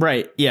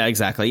 Right. Yeah,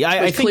 exactly.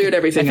 I think, cleared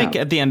everything I think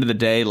out. At the end of the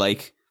day,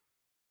 like,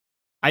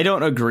 I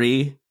don't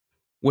agree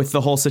with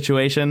the whole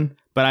situation,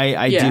 but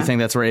I do think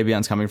that's where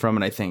Avion's coming from.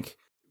 And I think,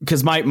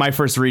 because my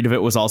first read of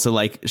it was also,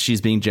 like,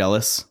 she's being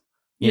jealous.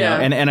 You know?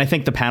 And I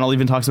think the panel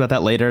even talks about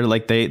that later.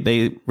 Like,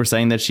 they were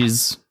saying that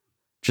she's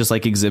just,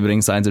 like,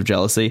 exhibiting signs of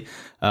jealousy.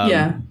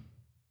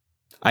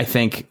 I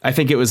think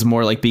it was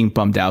more like being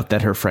bummed out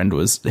that her friend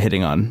was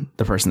hitting on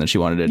the person that she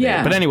wanted to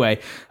date. But anyway,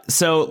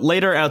 so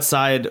later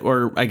outside,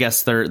 or I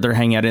guess they're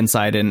hanging out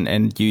inside,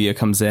 and Yuya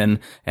comes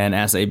in and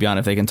asks Avion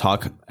if they can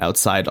talk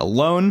outside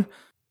alone.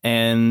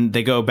 And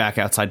they go back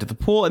outside to the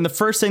pool. And the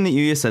first thing that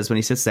Yuya says when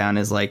he sits down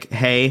is like,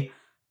 "Hey,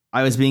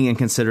 I was being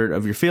inconsiderate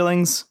of your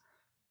feelings.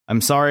 I'm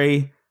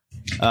sorry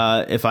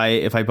if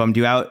I bummed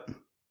you out.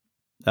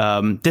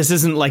 This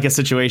isn't like a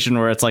situation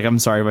where it's like, I'm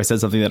sorry if I said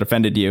something that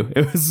offended you."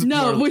 It was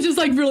which is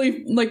like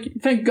really, like,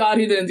 thank God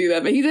he didn't do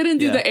that, but he didn't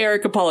do the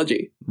Eric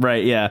apology.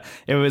 Right. Yeah.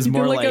 It was he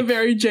more did like a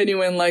very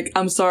genuine, like,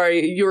 I'm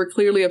sorry, you were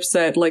clearly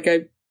upset. Like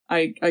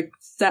I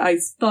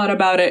thought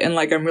about it and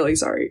like, I'm really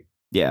sorry.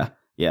 Yeah.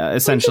 Yeah.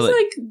 Essentially. Which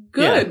is like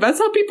good. Yeah. That's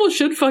how people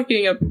should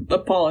fucking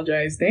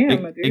apologize.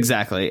 Damn. Dude.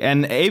 Exactly.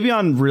 And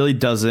Avion really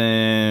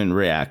doesn't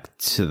react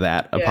to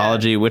that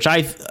apology, which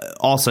I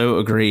also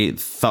agree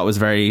thought was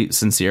very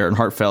sincere and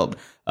heartfelt.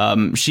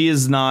 She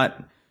is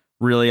not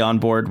really on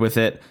board with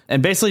it,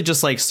 and basically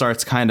just like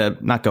starts kind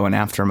of not going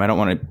after him. I don't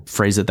want to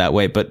phrase it that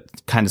way, but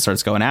kind of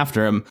starts going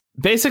after him.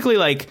 Basically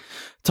like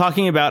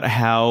talking about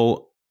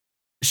how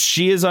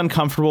she is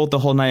uncomfortable with the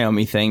whole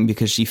Naomi thing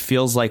because she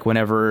feels like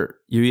whenever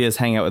Yuya is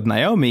hanging out with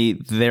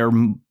Naomi,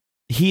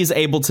 he's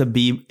able to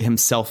be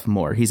himself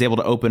more. He's able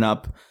to open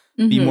up,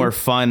 be more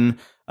fun.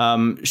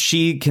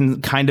 She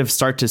can kind of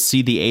start to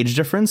see the age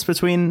difference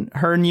between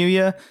her and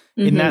Yuya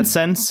in that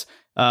sense.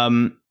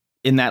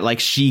 In that, like,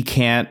 she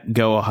can't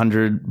go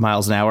 100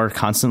 miles an hour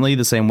constantly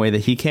the same way that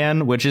he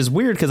can, which is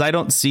weird because I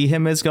don't see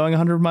him as going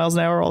 100 miles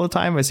an hour all the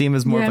time. I see him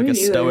as more of like a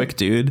stoic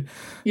dude.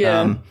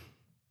 Yeah.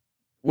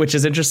 Which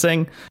is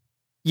interesting.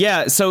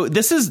 Yeah. So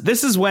this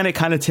is when it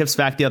kind of tips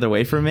back the other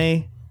way for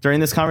me during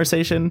this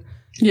conversation.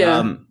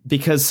 Yeah.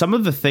 Because some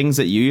of the things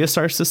that Yuya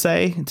starts to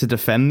say to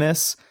defend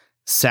this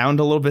sound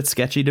a little bit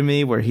sketchy to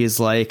me, where he's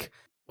like,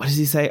 what does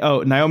he say?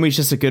 Oh, Naomi's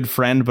just a good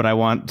friend, but I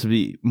want to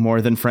be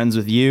more than friends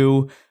with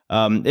you.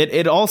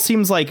 It all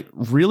seems like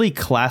really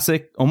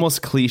classic,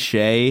 almost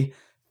cliche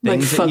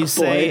things that you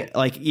say.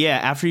 Like, yeah,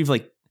 after you've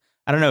like,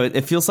 I don't know.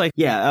 It feels like,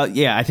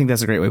 I think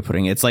that's a great way of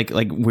putting it. It's like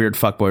weird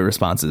fuckboy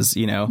responses,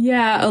 you know?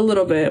 Yeah, a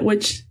little bit,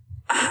 which,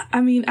 I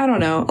mean, I don't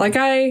know. Like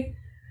we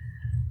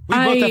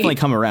both definitely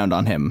come around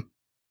on him.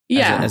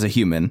 Yeah. As a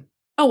human.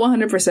 Oh,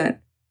 100%.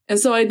 And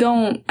so I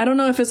don't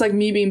know if it's like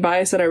me being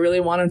biased that I really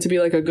want him to be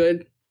like a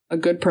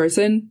good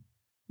person,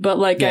 but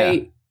like,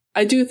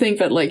 I do think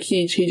that like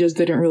he just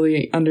didn't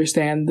really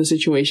understand the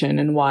situation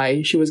and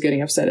why she was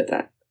getting upset at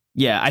that.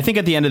 Yeah. I think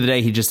at the end of the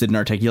day, he just didn't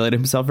articulate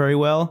himself very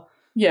well.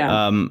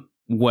 Yeah.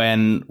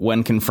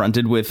 When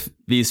confronted with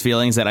these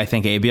feelings that I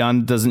think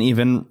Avion doesn't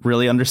even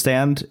really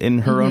understand in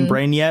her own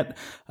brain yet.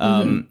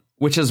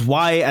 Which is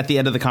why at the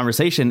end of the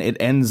conversation, it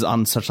ends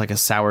on such like a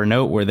sour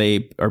note where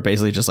they are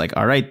basically just like,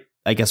 all right,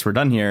 I guess we're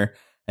done here.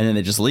 And then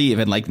they just leave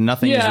and like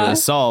nothing is really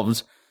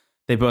solved.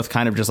 They both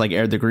kind of just like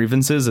aired the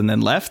grievances and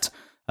then left.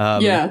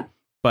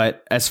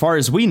 But as far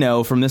as we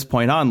know from this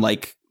point on,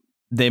 like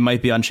they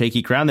might be on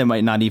shaky ground. They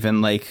might not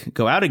even like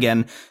go out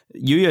again.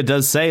 Yuya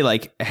does say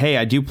like, hey,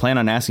 I do plan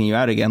on asking you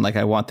out again. Like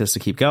I want this to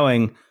keep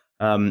going.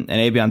 And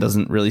Avion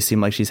doesn't really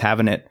seem like she's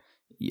having it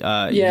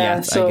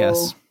yet, so I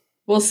guess.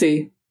 We'll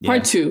see.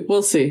 Part 2,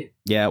 we'll see.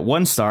 Yeah,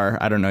 1 star.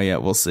 I don't know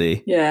yet. We'll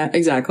see. Yeah,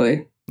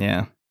 exactly.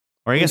 Yeah.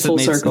 Or I guess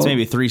it's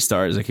maybe 3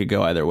 stars. It could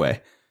go either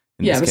way.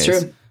 Yeah, that's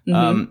true.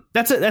 Mm-hmm.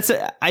 That's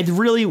it. I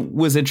really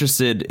was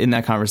interested in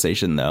that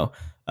conversation, though.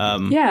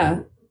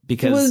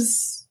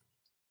 Because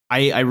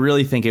I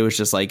really think it was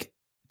just like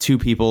 2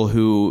 people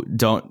who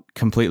don't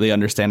completely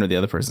understand where the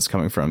other person's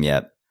coming from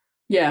yet.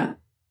 Yeah.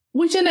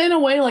 Which in a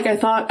way, like I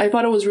thought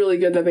it was really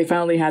good that they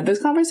finally had this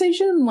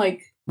conversation.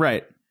 Like,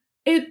 right.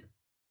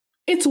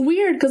 It's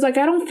weird because like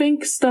I don't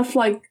think stuff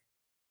like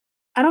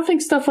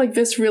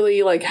this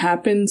really like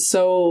happens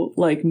so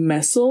like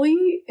messily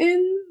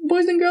in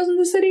Boys and Girls in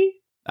the City.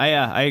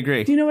 I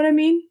agree. Do you know what I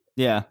mean?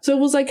 Yeah. So it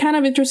was like kind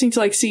of interesting to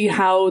like see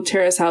how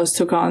Terrace House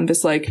took on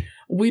this like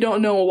we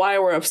don't know why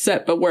we're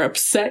upset, but we're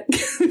upset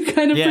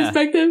kind of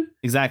perspective.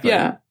 Exactly.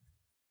 Yeah.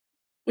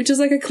 Which is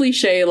like a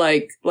cliche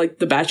like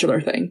the Bachelor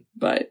thing,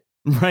 but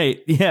right.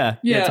 Yeah.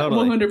 Yeah.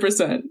 Totally.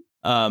 100%.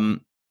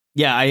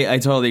 Yeah, I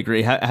totally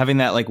agree. Having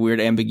that like weird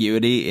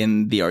ambiguity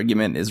in the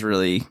argument is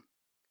really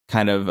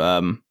kind of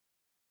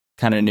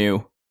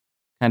new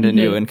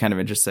and kind of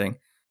interesting.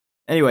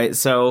 Anyway,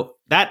 so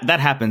that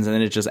happens and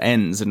then it just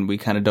ends and we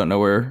kind of don't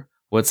know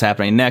what's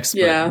happening next.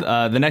 Yeah.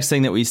 But the next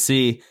thing that we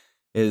see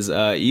is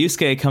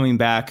Yusuke coming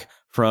back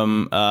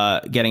from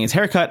getting his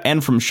haircut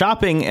and from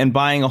shopping and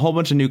buying a whole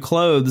bunch of new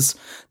clothes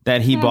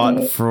that he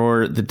bought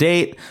for the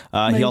date.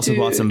 He also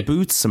bought some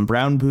boots, some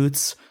brown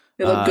boots.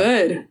 They look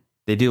good.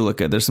 They do look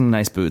good. There's some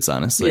nice boots,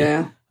 honestly.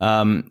 Yeah.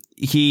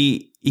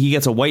 He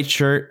gets a white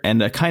shirt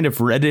and a kind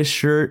of reddish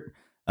shirt,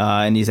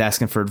 and he's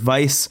asking for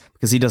advice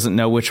because he doesn't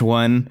know which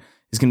one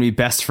is going to be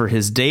best for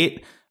his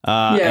date.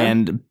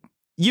 And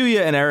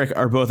Yuya and Eric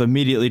are both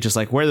immediately just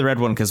like, wear the red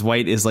one because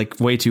white is like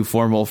way too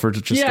formal for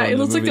just yeah. It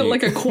looks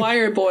like a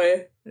choir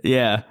boy.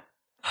 Yeah.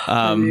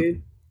 A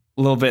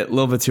little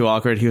bit too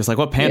awkward. He was like,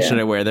 what pants should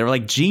I wear? They were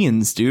like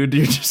jeans, dude.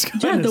 You're just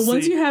the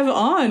ones you have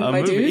on,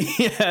 my dude.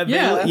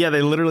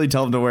 They literally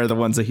tell him to wear the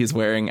ones that he's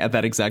wearing at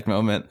that exact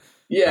moment.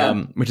 Yeah.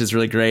 Which is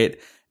really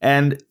great.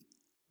 And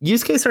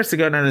Yusuke starts to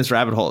go down this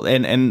rabbit hole.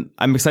 And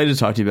I'm excited to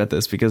talk to you about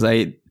this because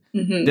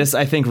this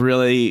I think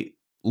really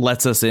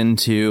lets us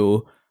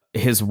into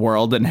his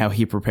world and how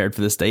he prepared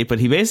for this date. But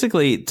he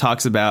basically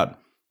talks about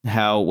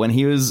how when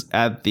he was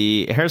at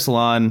the hair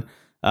salon,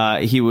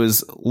 he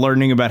was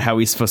learning about how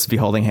he's supposed to be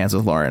holding hands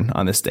with Lauren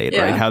on this date,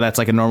 right? How that's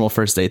like a normal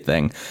first date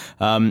thing.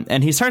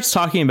 And he starts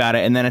talking about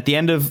it. And then at the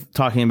end of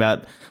talking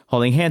about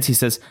holding hands, he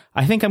says,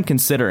 I think I'm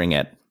considering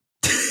it.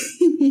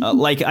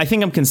 I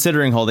think I'm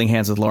considering holding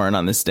hands with Lauren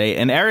on this date.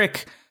 And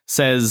Eric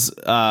says,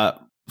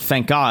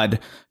 thank God,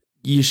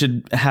 you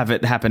should have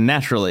it happen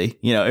naturally.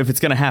 You know, if it's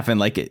going to happen,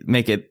 make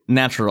it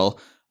natural.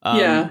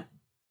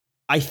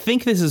 I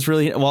think this is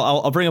really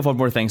well. I'll bring up one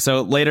more thing.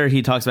 So later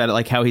he talks about it,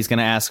 like how he's going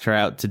to ask her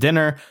out to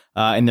dinner,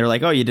 and they're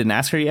like, "Oh, you didn't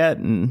ask her yet?"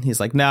 And he's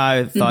like, "No,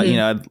 I thought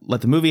I'd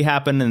let the movie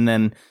happen, and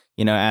then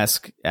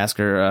ask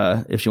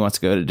her if she wants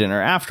to go to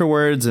dinner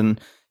afterwards,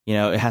 and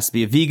it has to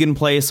be a vegan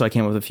place, so I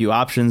came up with a few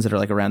options that are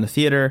like around the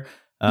theater.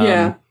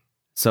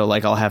 So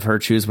like I'll have her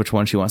choose which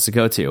one she wants to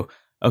go to.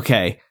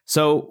 Okay,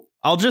 so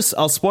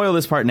I'll spoil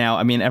this part now.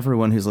 I mean,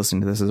 everyone who's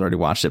listening to this has already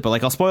watched it, but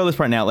like I'll spoil this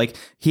part now. Like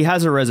he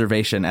has a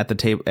reservation at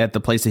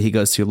the place that he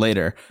goes to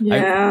later.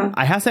 Yeah.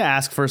 I have to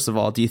ask, first of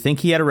all, do you think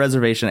he had a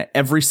reservation at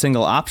every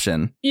single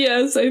option?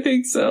 Yes, I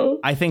think so.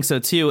 I think so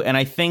too. And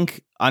I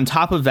think on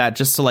top of that,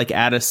 just to like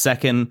add a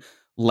second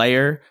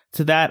layer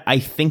to that, I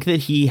think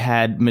that he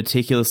had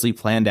meticulously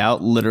planned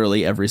out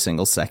literally every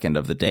single second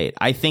of the date.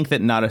 I think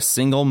that not a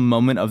single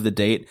moment of the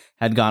date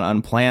had gone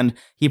unplanned.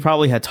 He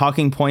probably had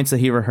talking points that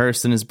he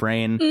rehearsed in his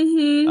brain.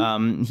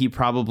 He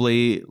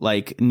probably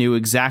like knew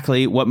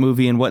exactly what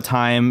movie and what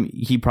time.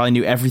 He probably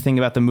knew everything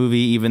about the movie,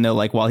 even though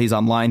like while he's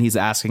online, he's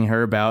asking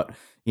her about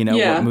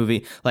what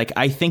movie. Like,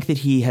 I think that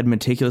he had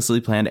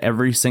meticulously planned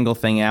every single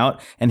thing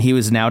out, and he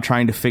was now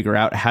trying to figure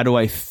out, how do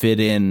I fit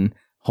in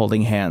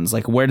holding hands?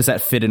 Like, where does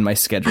that fit in my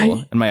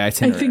schedule and my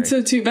itinerary? I think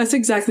so too. That's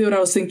exactly what I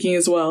was thinking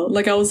as well.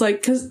 Like, I was like,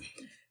 because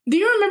do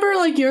you remember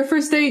like your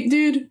first date,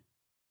 dude?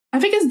 I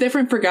think it's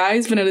different for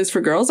guys than it is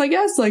for girls, I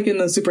guess, like in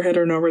the super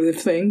heteronormative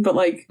thing. But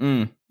like,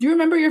 do you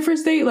remember your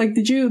first date? Like,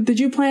 did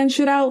you plan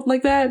shit out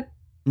like that?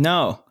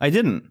 No, I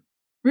didn't.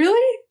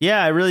 Really?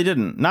 Yeah, I really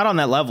didn't. Not on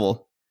that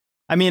level.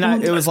 I mean,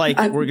 it was like,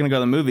 we're going to go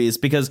to the movies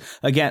because,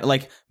 again,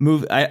 like,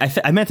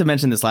 I meant to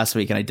mention this last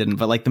week and I didn't,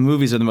 but like the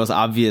movies are the most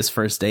obvious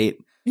first date.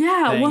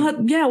 Yeah,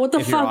 what the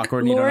if fuck, you're awkward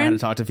and you don't know how to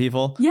talk to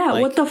people. Yeah,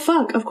 like, what the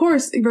fuck? Of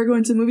course, if we're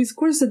going to the movies, of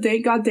course it's a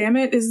date, god damn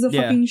it. This is a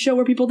fucking show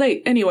where people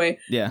date. Anyway.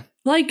 Yeah.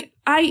 Like,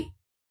 I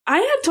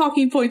had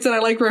talking points that I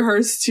like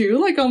rehearsed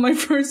too, like on my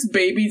first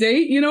baby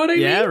date, you know what I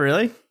mean? Yeah,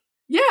 really?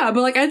 Yeah,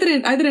 but like I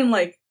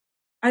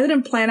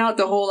didn't plan out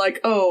the whole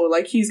like, oh,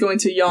 like he's going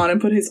to yawn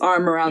and put his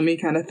arm around me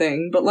kind of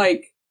thing. But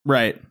like,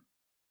 right.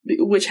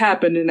 Which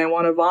happened and I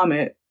want to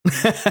vomit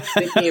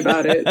thinking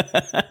about it.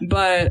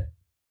 But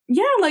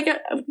yeah, like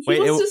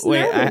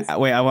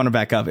I want to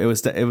back up. It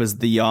was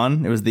the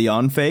yawn. It was the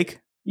yawn fake.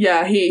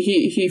 Yeah,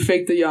 he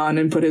faked the yawn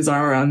and put his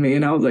arm around me,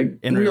 and I was like,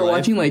 we were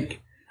watching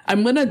like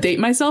I'm gonna date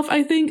myself.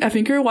 I think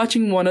we were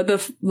watching one of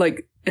the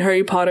like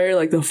Harry Potter,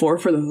 like the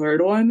fourth or the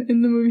third one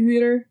in the movie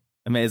theater.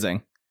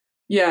 Amazing.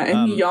 Yeah,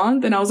 and he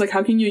yawned, and I was like,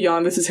 "How can you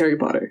yawn? This is Harry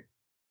Potter."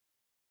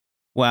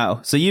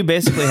 Wow. So you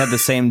basically had the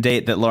same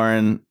date that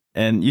Lauren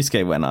and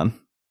Yusuke went on.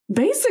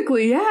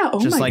 Basically, yeah. Oh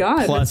just my like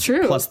god, plus, that's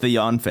true. Plus the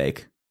yawn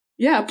fake.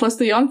 Yeah, plus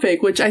the yawn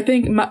fake, which I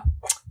think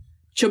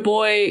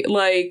Chaboy,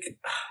 like,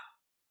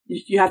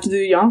 you have to do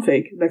the yawn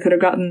fake. That could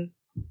have gotten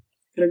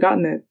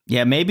it.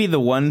 Yeah, maybe the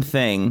one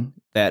thing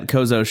that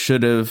Kozo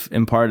should have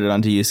imparted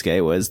onto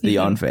Yusuke was the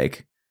yawn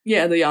fake.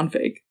 Yeah, the yawn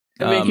fake.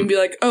 And make him be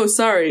like, "Oh,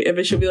 sorry," and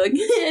then she'll be like,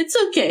 "It's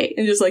okay,"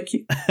 and just like,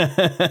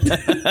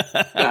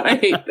 God, I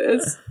hate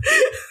this.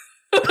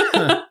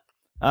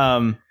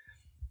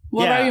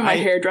 What are you, my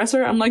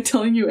hairdresser? I'm like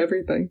telling you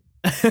everything.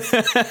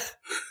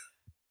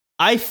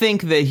 I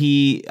think that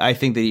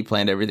he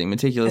planned everything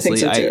meticulously. I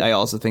think so too. I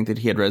also think that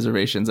he had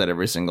reservations at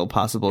every single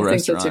possible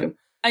restaurant. Think so too.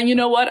 And you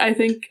know what? I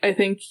think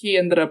he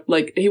ended up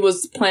like he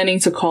was planning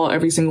to call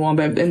every single one,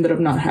 but it ended up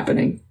not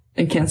happening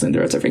and canceling the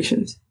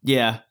reservations.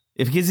 Yeah,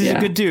 because he's a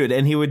good dude,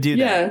 and he would do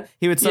that. Yeah.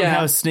 He would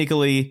somehow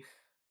sneakily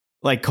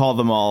like call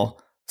them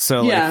all.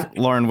 So like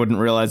Lauren wouldn't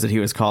realize that he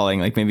was calling.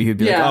 Like maybe he'd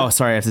be like, "Oh,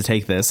 sorry, I have to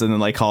take this," and then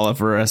like call up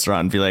for a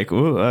restaurant and be like,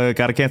 "Ooh, I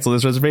gotta cancel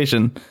this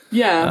reservation."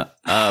 Yeah.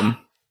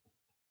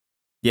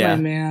 Yeah.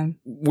 My man.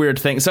 Weird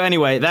thing. So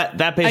anyway, that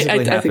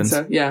basically happens. I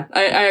think so. Yeah,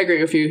 I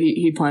agree with you.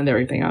 He planned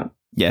everything out.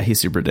 Yeah, he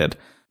super did.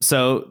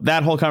 So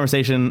that whole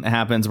conversation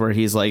happens where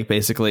he's like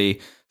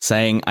basically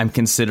saying, "I'm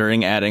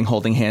considering adding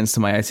holding hands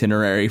to my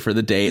itinerary for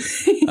the date,"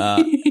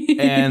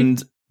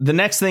 and the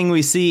next thing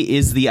we see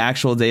is the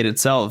actual date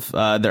itself.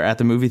 They're at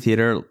the movie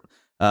theater.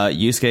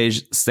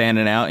 Yusuke's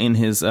standing out in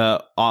his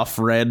off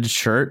red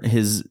shirt,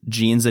 his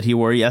jeans that he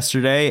wore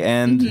yesterday,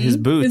 and his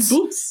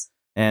boots.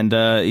 And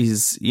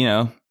he's,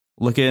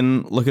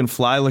 looking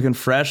fly, looking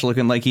fresh,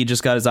 looking like he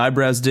just got his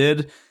eyebrows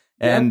did.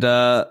 Yeah. And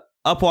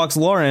up walks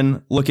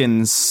Lauren,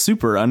 looking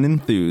super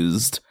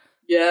unenthused.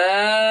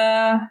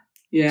 Yeah.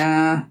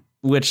 Yeah.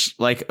 Which,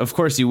 like, of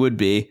course you would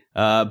be.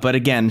 But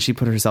again, she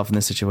put herself in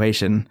this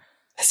situation.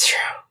 That's true.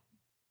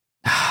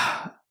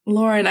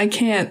 Lauren, I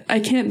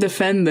can't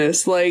defend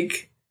this.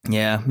 Like,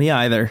 yeah, me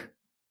either.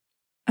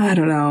 I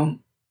don't know.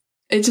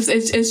 It's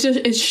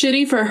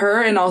shitty for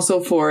her and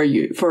also for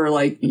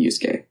like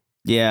Yusuke.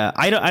 Yeah,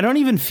 I don't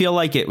even feel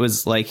like it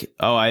was like,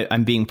 oh,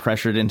 I'm being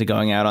pressured into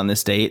going out on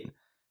this date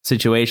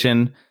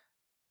situation.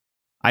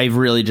 I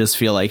really just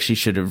feel like she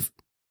should have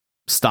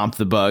stomped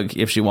the bug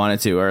if she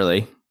wanted to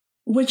early.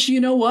 Which, you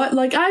know what?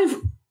 Like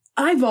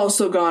I've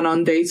also gone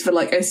on dates, but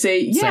like I say,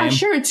 yeah, Same.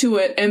 Sure to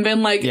it. And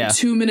then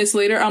 2 minutes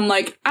later, I'm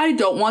like, I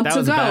don't want to go. That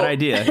was a bad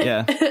idea.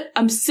 Yeah.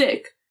 I'm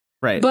sick.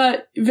 Right.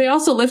 But they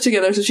also live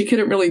together, so she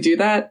couldn't really do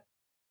that.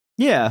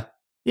 Yeah.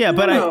 Yeah.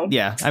 But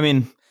I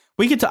mean,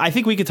 I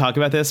think we could talk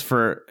about this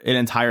for an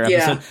entire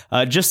episode.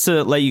 Yeah. Just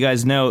to let you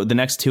guys know, the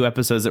next 2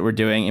 episodes that we're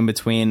doing in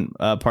between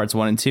parts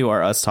 1 and 2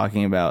 are us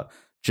talking about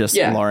just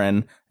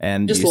Lauren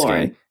and just Yusuke.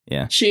 Lauren.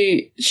 Yeah.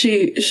 She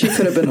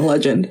could have been a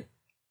legend.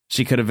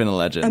 She could have been a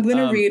legend. I'm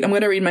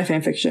gonna read my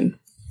fan fiction.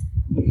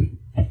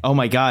 Oh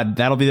my god,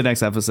 that'll be the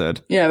next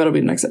episode. Yeah, that'll be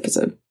the next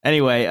episode.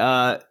 Anyway,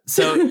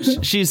 so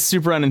she's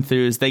super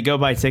unenthused. They go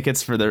buy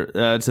tickets for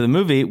to the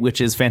movie, which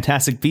is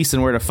Fantastic Beasts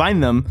and Where to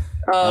Find Them.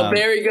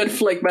 Very good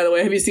flick, by the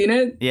way. Have you seen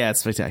it? Yeah,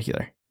 it's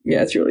spectacular.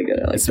 Yeah, it's really good.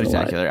 I like it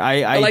spectacular.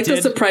 I like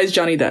to surprise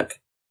Johnny Depp.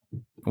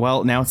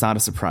 Well, now it's not a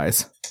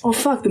surprise. Oh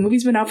fuck, the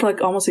movie's been out for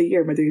like almost a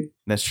year, my dude.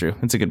 That's true.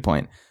 That's a good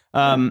point.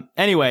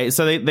 Anyway,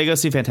 so they go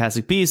see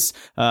Fantastic Beasts.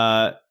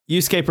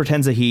 Yusuke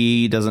pretends that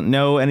he doesn't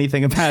know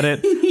anything about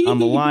it on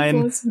the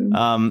line.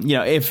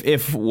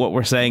 If what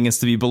we're saying is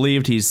to be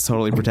believed, he's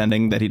totally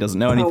pretending that he doesn't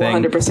know anything.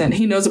 100%.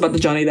 He knows about the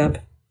Johnny Depp.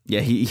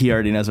 Yeah, he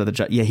already knows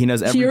about he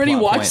knows every. He already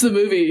watched the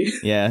movie.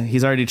 Yeah,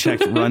 he's already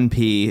checked Run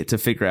P to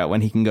figure out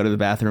when he can go to the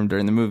bathroom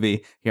during the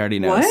movie. He already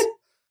knows. What?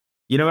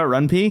 You know about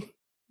Run P?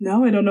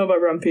 No, I don't know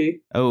about Run P.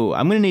 Oh,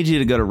 I'm going to need you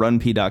to go to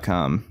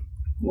runp.com.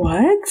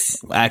 What?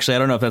 Actually, I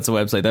don't know if that's a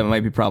website. That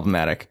might be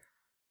problematic.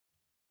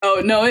 Oh,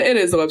 no, it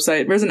is the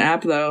website. There's an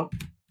app, though.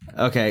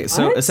 Okay,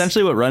 so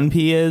essentially what Run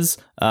P is,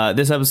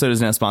 this episode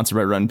is now sponsored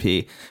by Run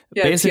P.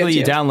 Yeah, basically,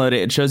 you download it,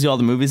 it shows you all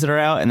the movies that are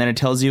out, and then it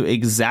tells you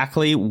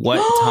exactly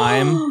what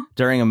time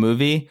during a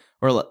movie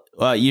or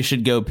you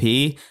should go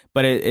pee,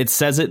 but it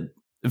says it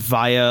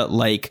via,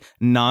 like,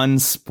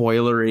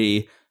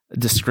 non-spoilery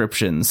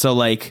descriptions. So,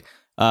 like,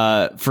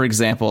 for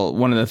example,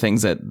 one of the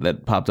things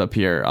that popped up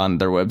here on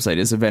their website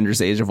is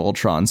Avengers Age of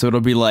Ultron. So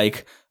it'll be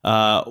like,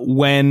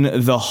 when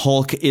the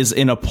Hulk is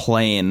in a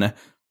plane,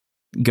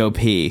 go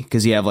pee,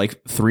 because you have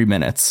like 3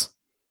 minutes.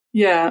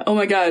 Yeah. Oh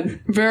my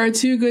god. There are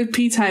 2 good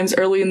pee times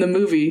early in the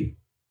movie.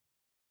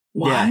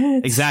 What?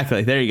 Yeah,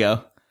 exactly. There you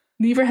go.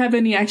 Neither have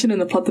any action in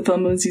the plot. The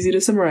film is easy to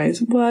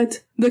summarize.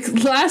 What? The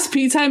last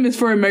pee time is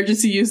for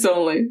emergency use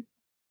only.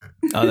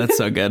 Oh, that's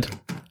so good.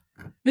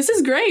 This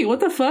is great. What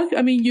the fuck?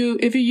 I mean,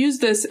 if you use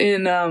this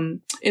in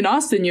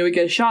Austin, you would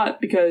get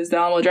shot because the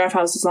Alamo Draft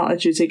House does not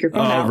let you take your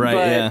phone out. Oh, right,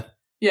 but,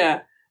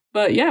 yeah.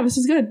 But yeah, this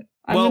is good.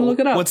 I'm gonna look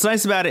it up. What's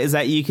nice about it is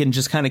that you can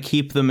just kind of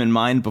keep them in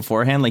mind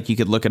beforehand. Like you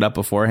could look it up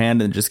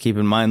beforehand and just keep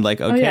in mind,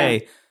 like,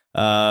 okay,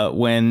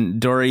 when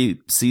Dory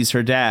sees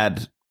her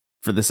dad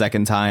for the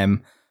second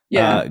time,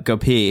 go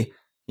pee,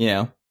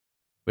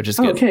 which is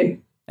good. Okay.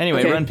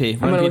 Anyway, run pee.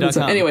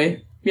 Runpee.com.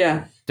 Anyway,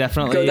 yeah.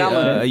 Definitely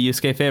a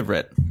Yusuke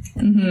favorite.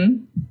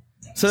 Mm-hmm.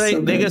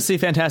 So they go see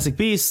Fantastic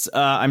Beasts.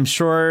 I'm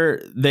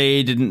sure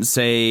they didn't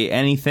say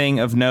anything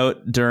of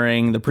note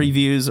during the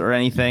previews or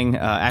anything.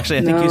 Actually,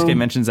 I think Yusuke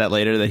mentions that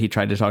later, that he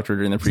tried to talk to her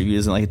during the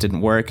previews and like it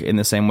didn't work, in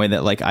the same way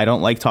that like I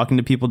don't like talking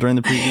to people during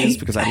the previews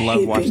because I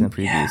love watching the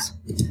previews.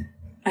 Yeah.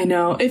 I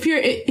know. If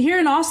you're here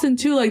in Austin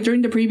too, like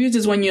during the previews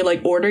is when you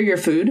like order your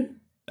food.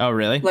 Oh,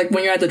 really? Like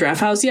when you're at the draft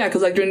house? Yeah,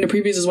 because like during the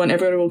previews is when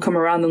everyone will come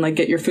around and like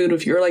get your food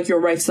if you're like you'll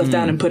write stuff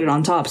down and put it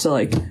on top. So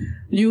like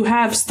you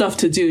have stuff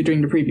to do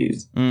during the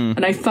previews.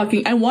 And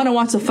I want to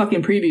watch the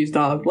fucking previews,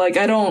 dog. Like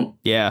I don't.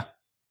 Yeah.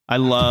 I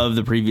love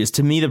the previews.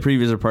 To me, the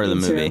previews are part of the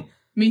movie.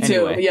 Me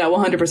too. Anyway. Yeah,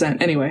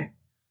 100%. Anyway.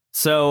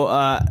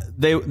 So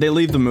they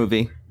leave the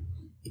movie.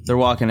 They're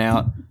walking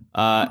out.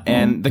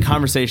 And the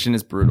conversation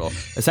is brutal.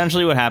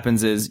 Essentially what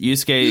happens is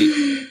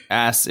Yusuke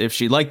asks if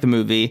she liked the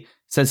movie,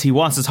 says he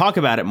wants to talk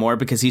about it more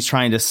because he's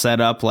trying to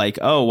set up like,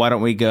 oh, why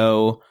don't we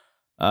go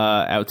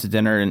out to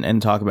dinner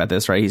and talk about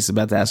this, right? He's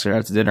about to ask her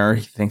out to dinner.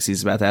 He thinks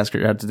he's about to ask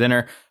her out to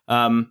dinner.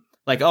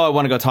 Like, oh, I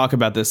want to go talk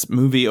about this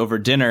movie over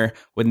dinner.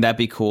 Wouldn't that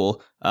be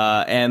cool?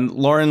 And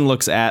Lauren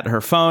looks at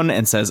her phone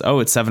and says, oh,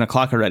 it's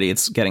 7:00 already.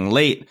 It's getting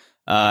late.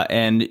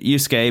 And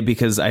Yusuke,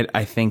 because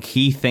I think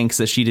he thinks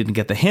that she didn't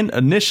get the hint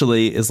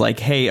initially, is like,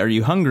 hey, are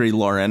you hungry,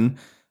 Lauren?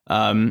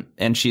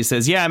 And she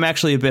says, yeah, I'm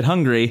actually a bit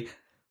hungry,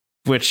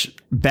 which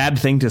bad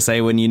thing to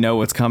say when you know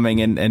what's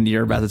coming and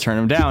you're about to turn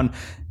him down.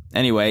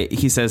 Anyway,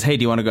 he says, hey,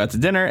 do you want to go out to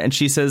dinner? And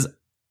she says,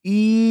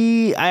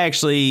 I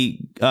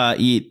actually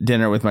eat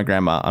dinner with my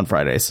grandma on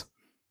Fridays,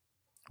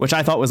 which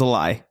I thought was a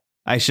lie.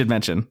 I should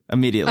mention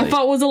immediately. I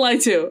thought it was a lie,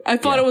 too. I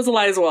thought it was a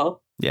lie as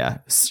well. Yeah,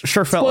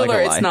 sure felt Spoiler,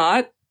 like a lie. It's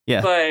not.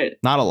 Yeah, but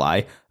not a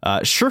lie.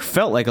 Sure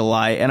felt like a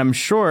lie. And I'm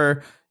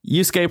sure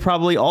Yusuke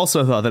probably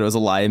also thought that it was a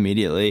lie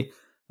immediately.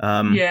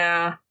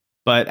 Yeah.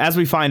 But as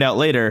we find out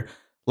later,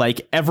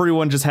 like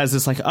everyone just has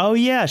this like, oh,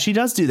 yeah, she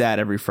does do that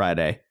every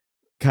Friday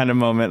kind of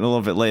moment a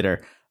little bit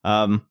later.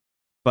 But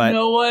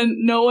no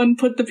one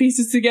put the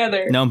pieces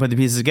together. No one put the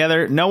pieces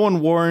together. No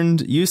one warned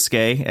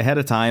Yusuke ahead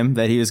of time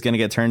that he was going to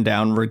get turned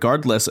down,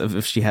 regardless of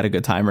if she had a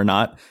good time or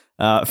not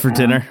for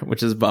dinner,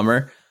 which is a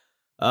bummer.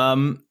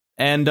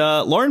 And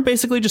Lauren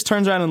basically just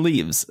turns around and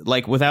leaves,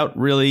 like without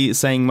really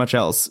saying much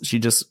else. She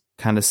just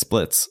kind of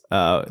splits,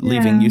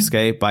 leaving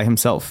Yusuke by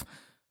himself.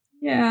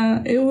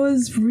 Yeah, it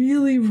was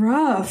really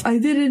rough.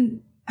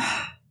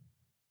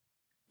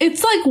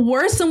 It's like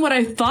worse than what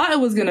I thought it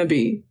was going to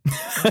be.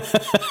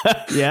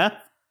 Yeah?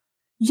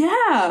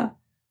 Yeah.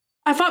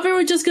 I thought we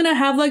were just going to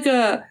have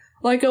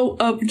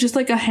just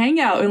like a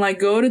hangout and like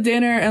go to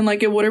dinner and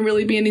like it wouldn't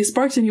really be any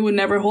sparks and he would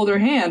never hold her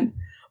hand.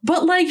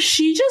 But like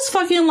she just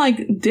fucking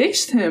like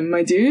ditched him,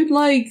 my dude.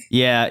 Like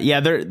yeah.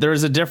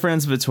 There's a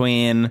difference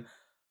between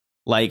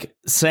like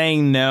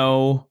saying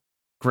no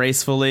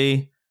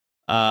gracefully,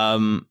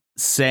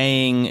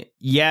 saying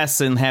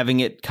yes and having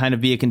it kind of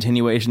be a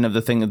continuation of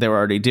the thing that they were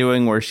already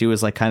doing, where she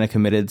was like kind of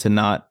committed to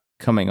not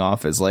coming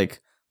off as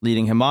like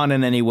leading him on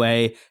in any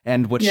way,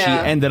 and what she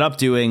ended up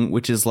doing,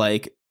 which is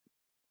like,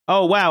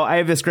 oh wow, I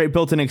have this great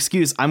built-in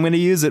excuse, I'm gonna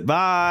use it,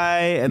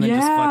 bye, and then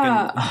just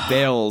fucking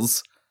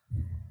bails.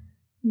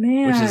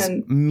 Man, which is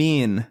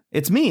mean.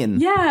 It's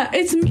mean. Yeah,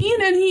 it's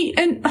mean.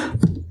 And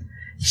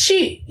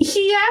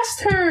he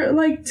asked her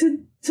like to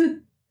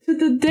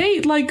the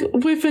date like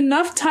with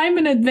enough time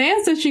in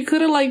advance that she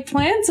could have like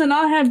planned to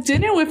not have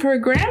dinner with her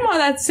grandma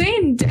that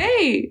same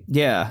day.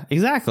 Yeah,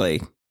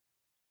 exactly.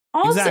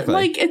 Also,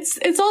 like it's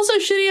also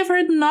shitty of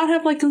her to not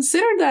have like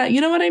considered that.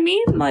 You know what I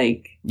mean?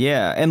 Like,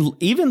 yeah, and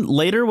even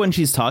later when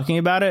she's talking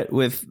about it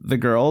with the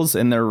girls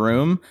in their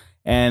room,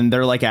 and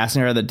they're like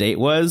asking her how the date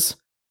was.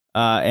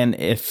 And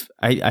if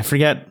I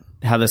forget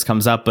how this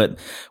comes up, but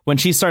when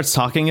she starts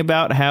talking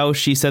about how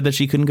she said that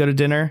she couldn't go to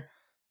dinner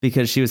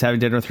because she was having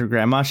dinner with her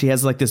grandma, she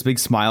has like this big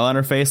smile on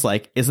her face.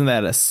 Like, isn't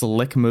that a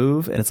slick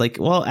move? And it's like,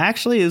 well,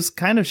 actually, it's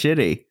kind of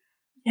shitty.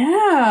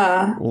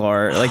 Yeah.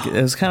 Laura, like,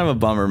 it was kind of a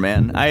bummer,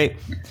 man. It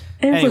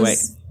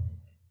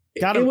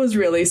was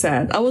really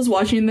sad. I was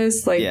watching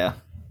this like,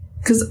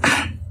 because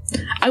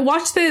I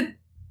watched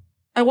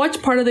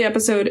part of the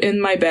episode in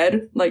my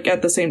bed, like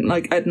at the same,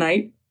 like at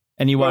night.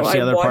 And you watched the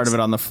other part of it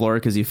on the floor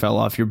because you fell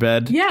off your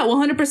bed? Yeah,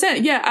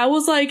 100%. Yeah, I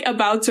was like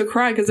about to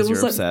cry because it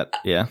was like upset.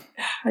 Yeah,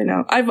 I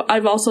know.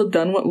 I've also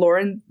done what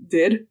Lauren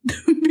did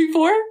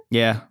before.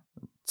 Yeah,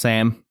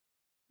 same.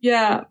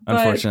 Yeah, but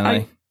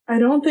unfortunately, I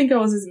don't think I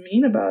was as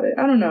mean about it.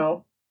 I don't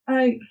know.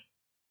 I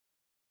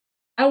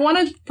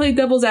want to play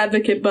devil's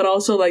advocate, but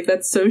also like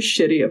that's so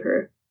shitty of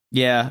her.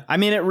 Yeah, I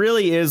mean, it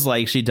really is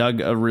like she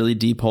dug a really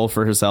deep hole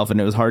for herself,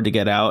 and it was hard to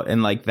get out,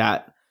 and like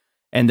that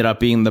ended up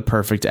being the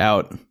perfect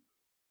out.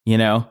 You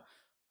know,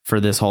 for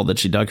this hole that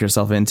she dug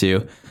herself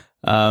into.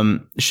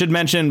 Should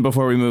mention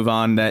before we move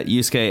on that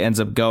Yusuke ends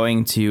up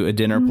going to a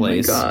dinner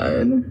place.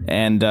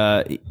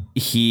 And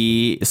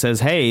he says,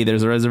 hey,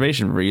 there's a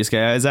reservation for Yusuke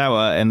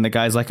Aizawa. And the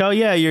guy's like, oh,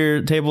 yeah,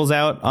 your table's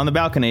out on the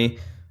balcony.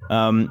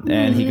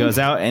 And he goes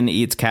out and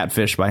eats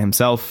catfish by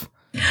himself.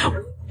 In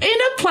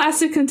a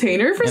plastic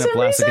container for some reason? In a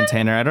plastic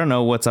container. I don't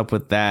know what's up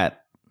with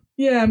that.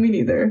 Yeah, me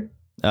neither.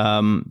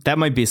 That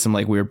might be some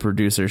like weird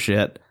producer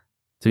shit,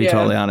 to be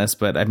totally honest.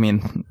 But I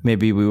mean,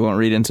 maybe we won't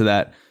read into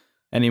that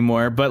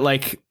anymore. But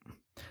like,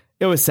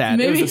 it was sad.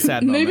 It was a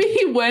sad moment.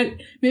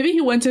 Maybe he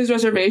went to his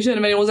reservation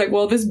and then he was like,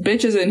 well, this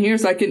bitch is in here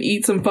so I can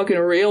eat some fucking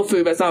real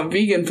food that's not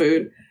vegan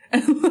food.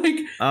 And like,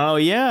 oh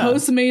yeah,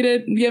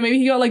 Postmated. Yeah, maybe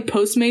he got like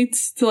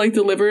Postmates to like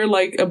deliver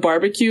like a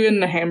barbecue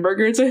and a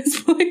hamburger to his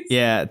place.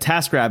 Yeah,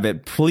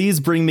 TaskRabbit, please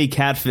bring me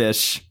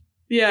catfish.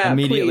 Yeah,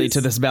 immediately please.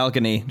 To this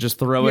balcony. Just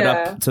throw it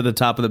up to the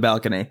top of the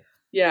balcony.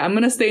 Yeah, I'm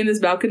gonna stay in this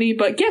balcony,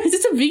 but yeah, because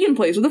it's a vegan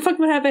place. What the fuck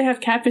would they have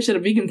catfish at a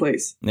vegan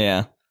place?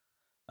 Yeah.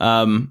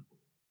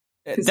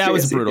 That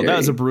was brutal. That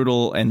was a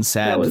brutal and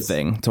sad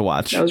thing to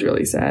watch. That was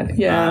really sad.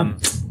 Yeah.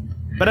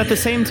 But at the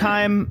same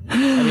time, I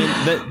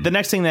mean, the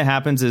next thing that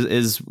happens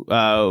is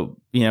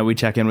we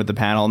check in with the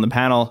panel, and the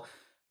panel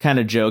kind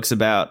of jokes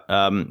about,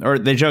 or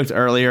they joked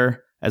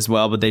earlier as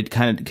well, but they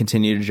kind of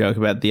continue to joke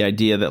about the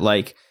idea that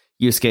like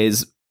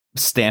Yusuke's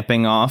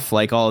stamping off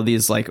like all of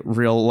these like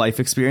real life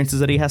experiences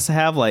that he has to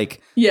have, like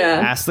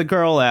asked the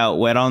girl out,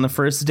 went on the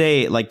first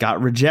date, like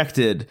got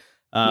rejected.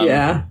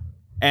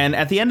 And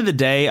at the end of the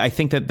day, I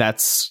think that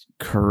that's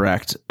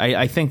correct.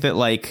 I think that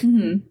like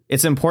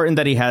it's important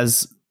that he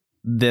has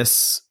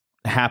this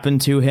happen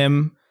to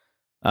him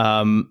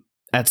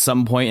at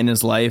some point in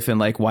his life, and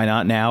like why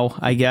not now,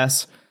 I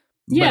guess.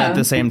 But at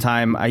the same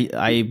time,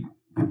 I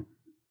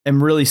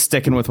am really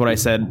sticking with what I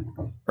said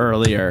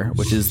earlier,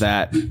 which is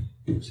that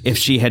if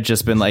she had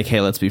just been like,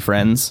 hey, let's be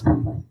friends,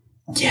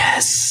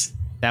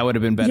 that would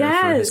have been better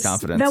for his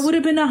confidence. That would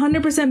have been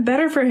 100%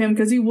 better for him,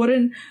 because he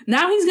wouldn't.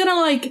 Now he's gonna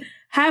like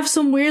have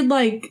some weird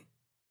like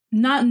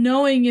not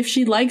knowing if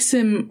she likes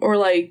him or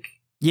like.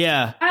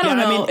 Yeah. I don't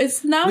know. I mean,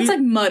 it's like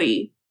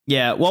muddy.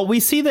 Yeah. Well, we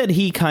see that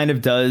he kind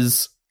of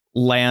does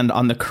land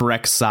on the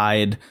correct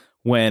side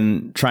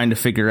when trying to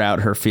figure out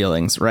her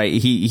feelings, right?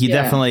 He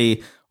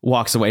definitely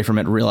walks away from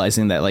it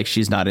realizing that like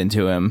she's not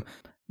into him.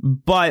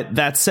 But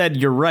that said,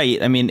 you're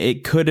right. I mean,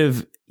 it could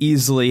have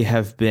easily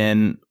have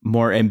been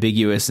more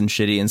ambiguous and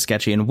shitty and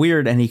sketchy and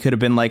weird. And he could have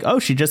been like, oh,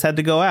 she just had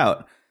to go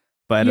out.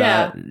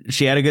 But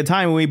she had a good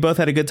time. We both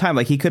had a good time.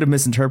 Like he could have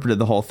misinterpreted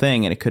the whole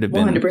thing, and it could have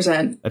been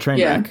 100% a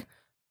train wreck.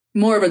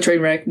 More of a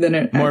train wreck than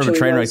it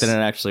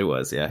actually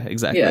was. Yeah,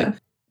 exactly. Yeah.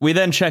 We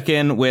then check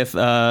in with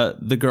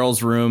the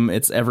girls' room.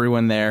 It's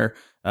everyone there.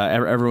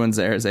 Everyone's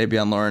there. It's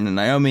Abion, Lauren, and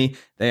Naomi.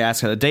 They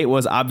ask how the date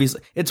was.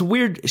 Obviously, it's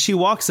weird. She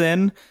walks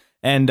in,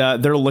 and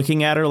they're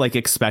looking at her like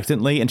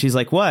expectantly, and she's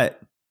like, "What?"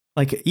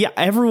 Like, yeah,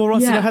 everyone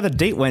wants to know how the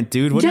date went,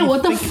 dude.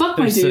 What the fuck,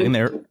 my dude? Sitting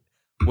there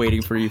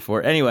waiting for you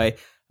for anyway.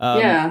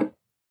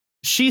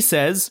 She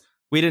says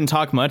we didn't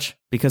talk much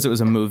because it was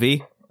a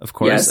movie. Of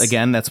course,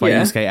 again, that's why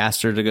Yusuke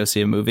asked her to go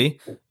see a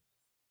movie.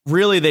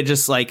 Really, they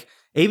just like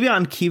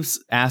Abion keeps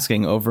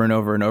asking over and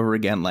over and over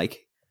again,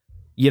 like,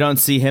 you don't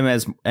see him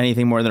as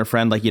anything more than a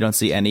friend. Like, you don't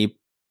see any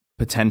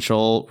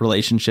potential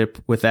relationship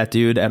with that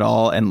dude at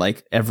all. And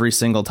like every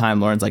single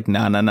time, Lauren's like, no,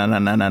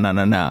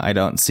 I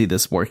don't see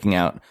this working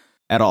out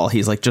at all.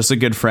 He's like just a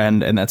good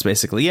friend, and that's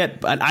basically it.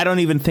 But I don't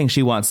even think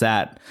she wants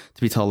that,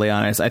 to be totally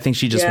honest. I think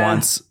she just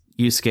wants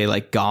Yusuke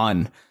like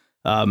gone.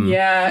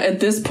 At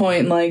this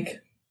point,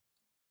 like,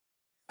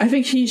 I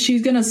think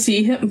she's gonna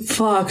see him.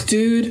 Fuck,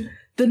 dude.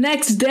 The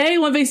next day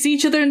when they see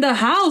each other in the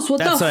house,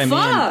 that's the fuck?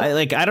 I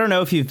mean. I don't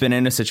know if you've been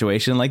in a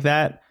situation like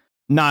that.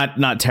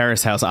 Not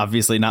Terrace House,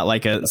 obviously. Not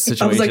like a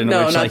situation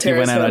in which like you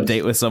went on a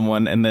date with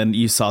someone and then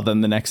you saw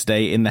them the next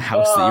day in the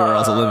house that you were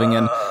also living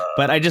in.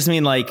 But I just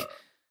mean like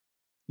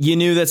you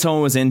knew that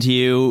someone was into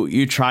you.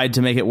 You tried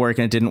to make it work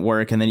and it didn't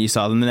work, and then you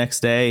saw them the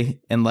next day.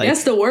 And like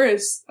that's the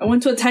worst. I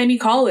went to a tiny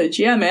college.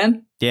 Yeah,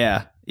 man.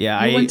 Yeah.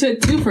 I went to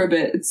it too for a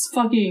bit. It's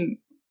fucking.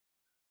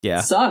 Yeah.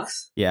 It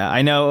sucks. Yeah,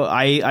 I know.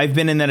 I've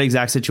been in that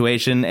exact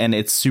situation, and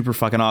it's super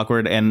fucking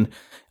awkward. And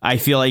I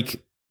feel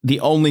like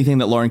the only thing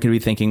that Lauren could be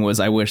thinking was,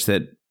 I wish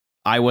that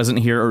I wasn't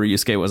here or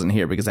Yusuke wasn't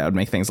here, because that would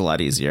make things a lot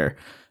easier.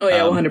 Oh,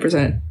 yeah,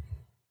 100%.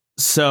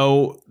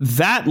 So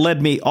that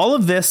all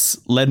of this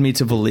led me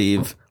to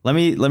believe. Let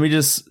me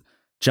just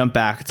jump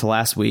back to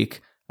last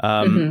week.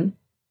 The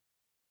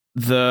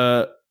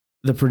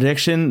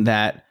prediction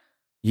that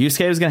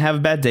Yusuke was going to have a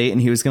bad date and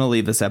he was going to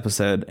leave this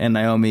episode, and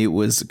Naomi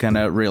was going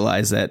to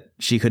realize that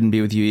she couldn't be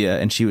with Yuya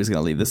and she was going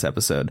to leave this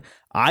episode.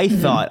 I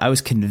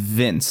was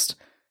convinced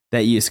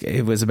that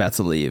Yusuke was about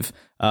to leave,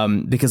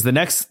 because the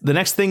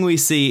next thing we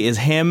see is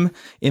him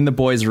in the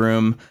boys'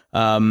 room.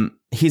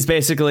 He's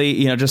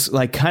basically, just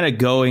like kind of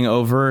going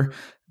over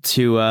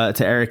to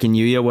Eric and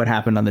Yuya what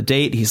happened on the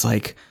date. He's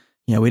like,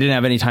 we didn't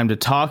have any time to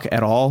talk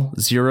at all.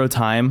 0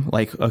 time.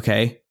 Like,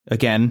 okay.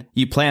 Again,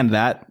 you planned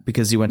that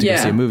because you went to go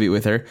see a movie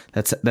with her.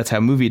 That's how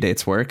movie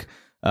dates work.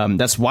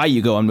 That's why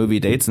you go on movie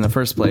dates in the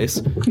first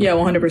place. Yeah,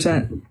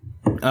 100%.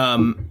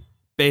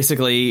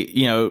 Basically,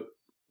 you know,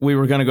 we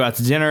were going to go out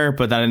to dinner,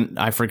 but then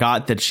I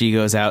forgot that she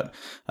goes out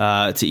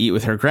to eat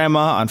with her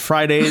grandma on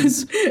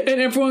Fridays.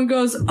 And everyone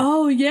goes,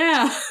 oh,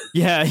 yeah.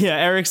 Yeah.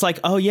 Eric's like,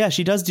 oh, yeah,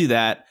 she does do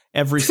that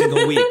every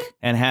single week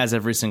and has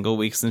every single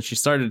week since she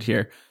started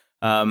here.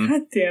 God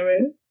damn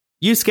it.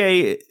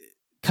 Yusuke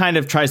kind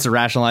of tries to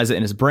rationalize it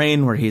in his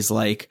brain where he's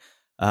like,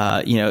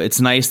 you know,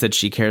 it's nice that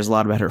she cares a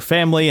lot about her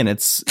family and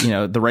it's, you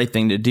know, the right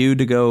thing to do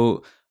to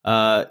go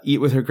eat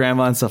with her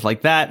grandma and stuff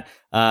like that.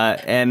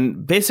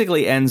 And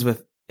basically ends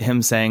with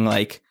him saying,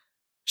 like,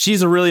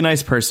 she's a really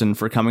nice person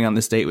for coming on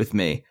this date with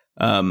me.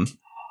 But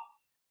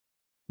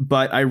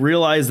I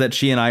realize that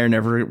she and I are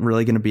never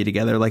really going to be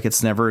together. Like,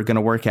 it's never going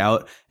to work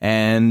out.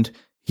 And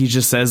he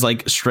just says,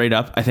 like, straight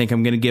up, I think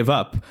I'm going to give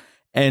up.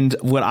 And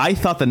what I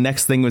thought the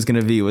next thing was going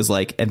to be was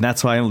like, and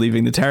that's why I'm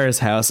leaving the terrace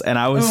house. And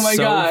I was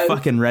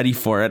fucking ready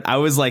for it. I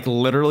was like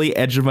literally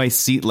edge of my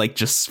seat, like,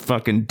 just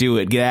fucking do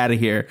it. Get out of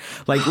here.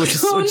 Like, which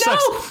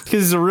sucks because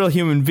he's a real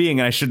human being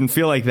and I shouldn't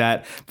feel like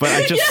that. But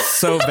I just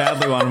so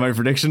badly wanted my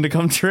prediction to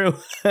come true.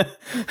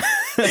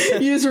 You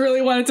just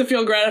really wanted to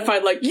feel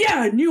gratified. Like, yeah,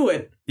 I knew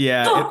it.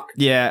 Yeah.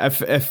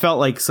 It felt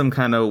like some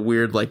kind of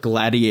weird, like,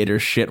 gladiator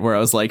shit where I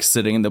was like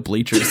sitting in the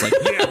bleachers, like,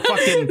 yeah,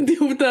 fucking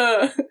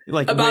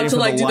like about to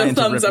like do the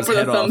thumbs up or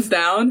the thumbs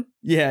down.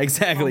 Yeah,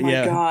 exactly. Oh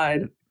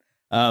my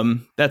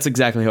God. That's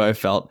exactly how I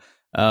felt.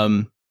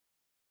 And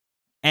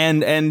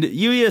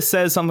Yuya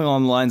says something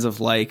along the lines of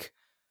like,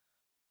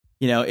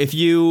 you know, if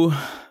you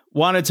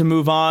wanted to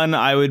move on,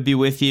 I would be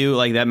with you.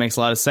 Like, that makes a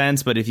lot of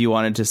sense. But if you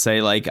wanted to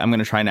say, like, I'm going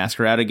to try and ask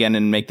her out again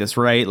and make this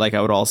right, like,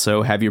 I would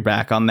also have your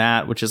back on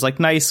that, which is like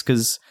nice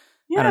because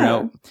I don't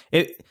know.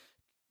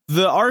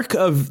 The arc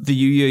of the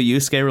Yuya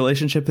Yusuke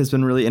relationship has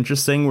been really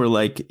interesting, where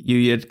like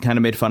Yuya kind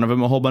of made fun of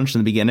him a whole bunch in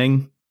the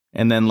beginning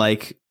and then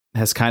like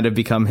has kind of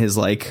become his,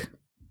 like,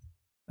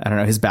 I don't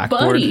know, his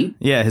backboard. Buddy.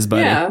 Yeah, his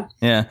buddy.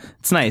 Yeah.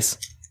 It's nice.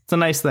 It's a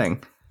nice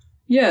thing.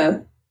 Yeah.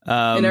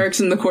 And Eric's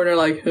in the corner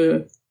like,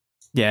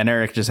 yeah, and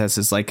Eric just has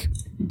his like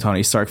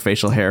Tony Stark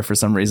facial hair for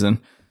some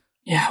reason.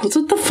 Yeah, what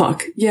the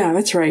fuck? Yeah,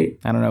 that's right.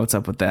 I don't know what's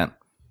up with that.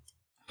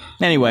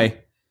 Anyway.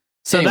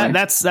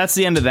 That's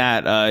the end of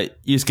that.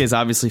 Yusuke's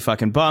obviously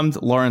fucking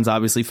bummed. Lauren's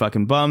obviously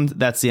fucking bummed.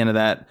 That's the end of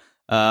that.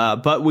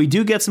 But we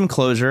do get some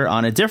closure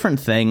on a different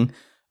thing,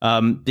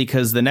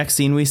 because the next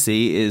scene we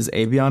see is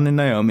Abion and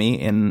Naomi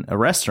in a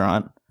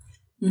restaurant,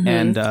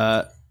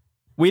 and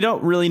we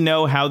don't really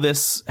know how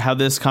this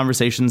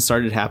conversation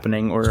started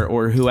happening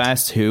or who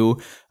asked who.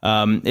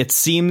 It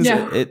seems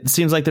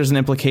like there's an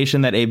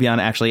implication that Abion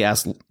actually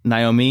asked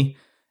Naomi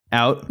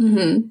out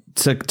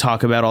to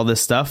talk about all this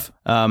stuff.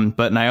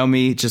 But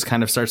Naomi just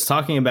kind of starts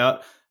talking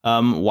about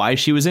why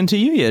she was into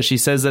Yuya. She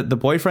says that the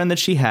boyfriend that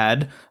she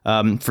had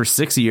for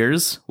 6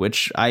 years,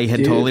 which I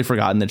had totally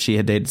forgotten that she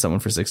had dated someone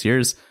for 6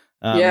 years.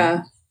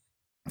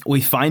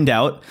 We find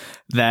out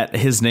that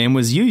his name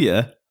was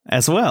Yuya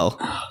as well.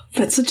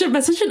 That's such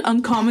an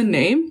uncommon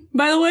name,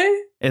 by the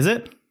way. Is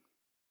it?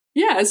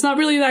 Yeah, it's not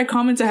really that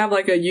common to have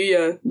like a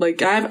Yuya.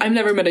 Like I've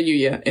never met a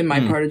Yuya in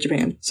my part of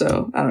Japan,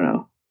 so I don't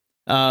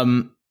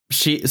know.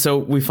 So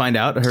we find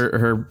out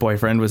her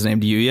boyfriend was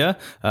named Yuya.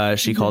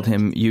 She called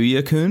him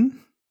Yuya-kun.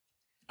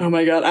 Oh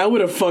my God, I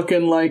would have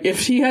fucking like, if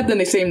she had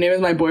the same name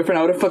as my boyfriend,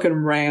 I would have fucking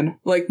ran.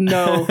 Like,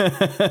 no.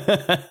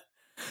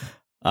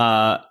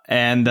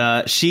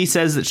 And she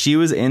says that she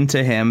was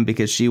into him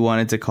because she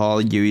wanted to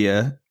call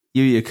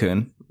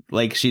Yuya-kun,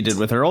 like she did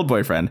with her old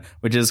boyfriend,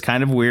 which is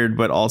kind of weird,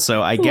 but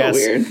also I guess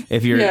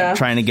if you're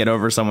trying to get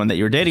over someone that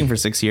you were dating for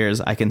 6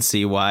 years, I can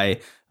see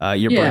why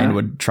your brain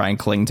would try and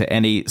cling to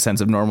any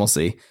sense of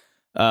normalcy.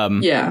 So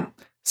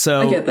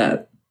I get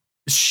that.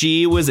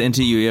 She was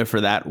into Yuya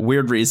for that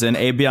weird reason.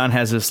 Abion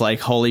has this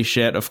like, holy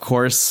shit, of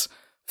course,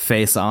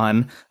 face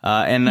on.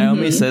 And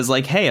Naomi says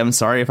like, hey, I'm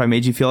sorry if I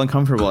made you feel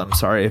uncomfortable. I'm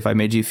sorry if I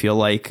made you feel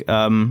like,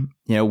 you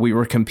know, we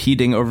were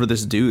competing over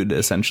this dude,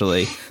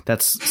 essentially.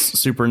 That's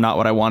super not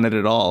what I wanted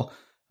at all.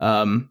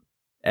 Like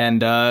at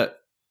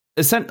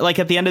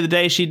the end of the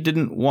day, she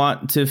didn't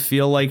want to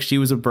feel like she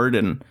was a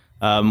burden,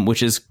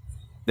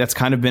 that's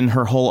kind of been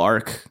her whole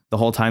arc the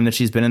whole time that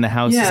she's been in the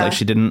house. It's like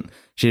she didn't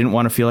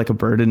want to feel like a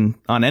burden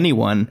on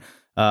anyone.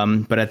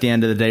 But at the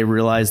end of the day,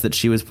 realized that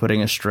she was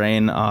putting a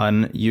strain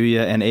on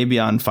Yuya and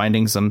Abion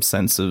finding some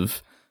sense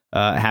of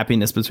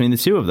happiness between the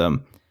two of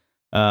them.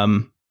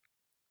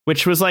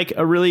 Which was like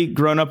a really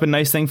grown up and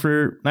nice thing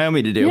for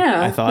Naomi to do.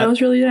 Yeah, I thought that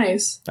was really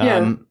nice.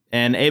 Yeah.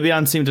 And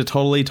Abion seemed to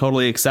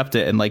totally accept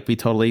it and like be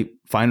totally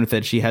fine with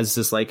it. She has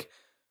this like,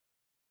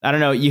 I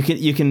don't know,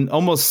 you can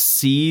almost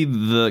see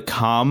the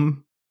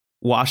calm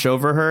wash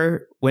over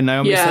her when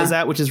Naomi says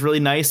that, which is really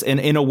nice, and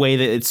in a way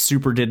that it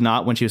super did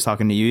not when she was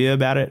talking to Yuya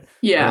about it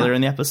earlier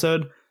in the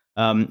episode.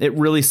 It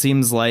really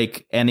seems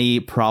like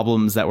any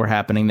problems that were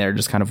happening there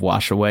just kind of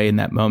wash away in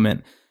that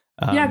moment.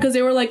 Because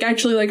they were like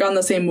actually like on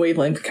the same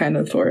wavelength kind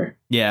of for.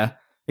 Yeah,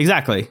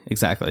 exactly.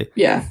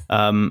 Yeah.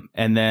 And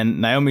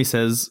then Naomi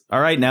says, all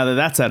right, now that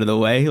that's out of the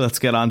way, let's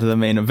get on to the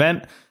main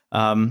event.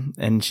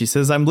 And she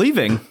says, I'm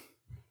leaving.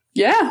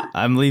 Yeah.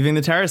 I'm leaving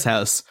the terrace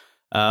house.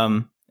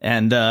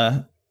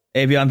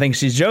 Avion thinks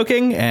she's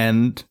joking,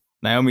 and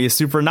Naomi is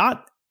super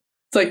not.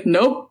 It's like,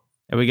 nope.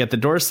 And we get the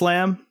door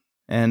slam,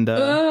 and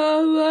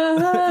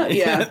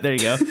yeah, there you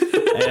go.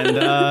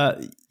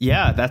 And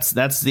yeah, that's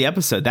the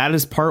episode. That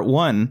is part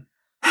 1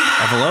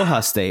 of Aloha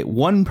State.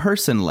 One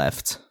person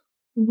left.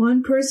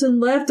 One person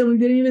left, and we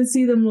didn't even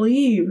see them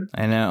leave.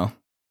 I know.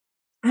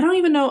 I don't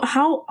even know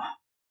how.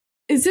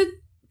 Is it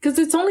because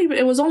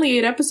it was only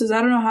 8 episodes?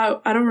 I don't know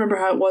how. I don't remember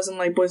how it was in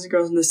like Boys and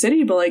Girls in the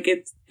City, but like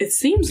it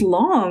seems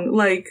long.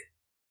 Like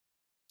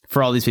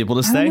for all these people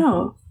to I stay. don't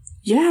know.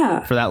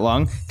 Yeah. For that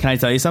long. Can I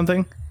tell you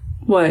something?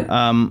 What?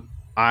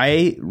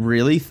 I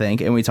really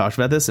think, and we talked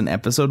about this in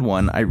episode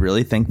 1, I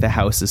really think the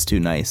house is too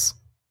nice.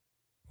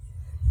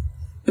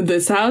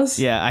 This house?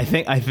 Yeah, I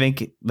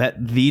think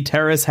that the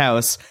terrace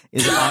house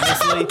is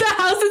honestly the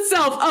house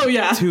itself. Oh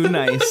yeah, too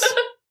nice,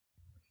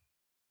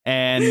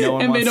 and no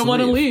one and wants they don't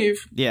want to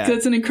leave. Yeah, because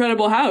it's an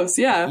incredible house.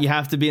 Yeah, you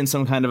have to be in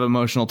some kind of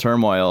emotional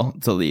turmoil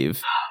to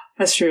leave.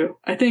 That's true.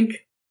 I think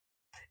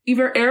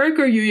either Eric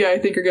or Yuya, I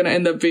think, are going to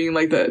end up being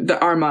like the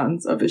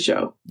Armands of the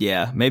show.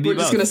 Yeah, maybe we're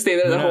both. just going to stay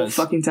there Who the whole knows?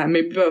 fucking time.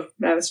 Maybe both.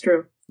 That's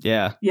true.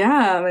 Yeah.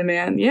 Yeah, my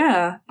man.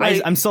 Yeah.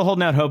 Like, I'm still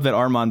holding out hope that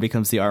Armand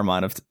becomes the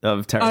Armand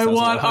of Terrace I House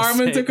want Aloha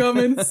Armand State. to come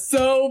in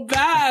so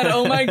bad.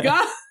 Oh my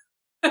god.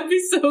 That'd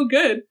be so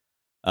good.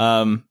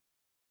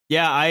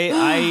 Yeah,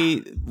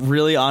 I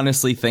really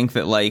honestly think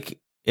that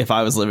like if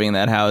I was living in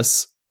that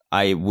house,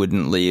 I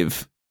wouldn't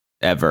leave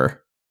ever.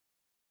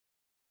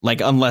 Like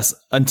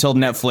until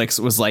Netflix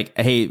was like,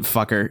 "Hey,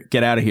 fucker,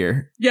 get out of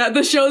here." Yeah,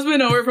 the show's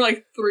been over for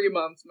like 3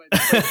 months.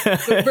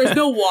 Like, there's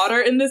no water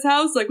in this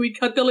house. Like we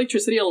cut the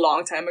electricity a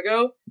long time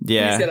ago.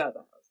 Yeah, Please get out of the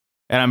house.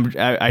 and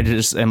I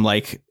just am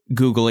like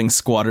Googling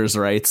squatters'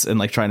 rights and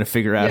like trying to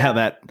figure out how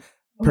that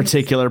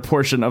particular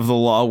portion of the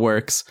law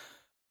works.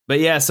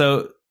 But yeah,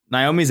 so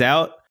Naomi's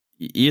out,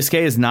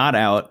 Yusuke is not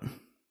out,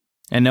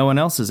 and no one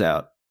else is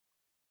out.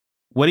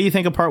 What do you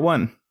think of part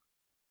 1?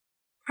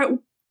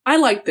 I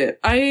liked it.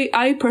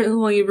 I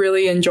personally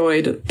really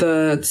enjoyed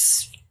the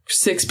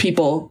 6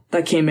 people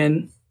that came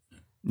in.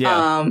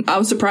 Yeah. I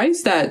was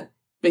surprised that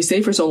they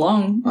stayed for so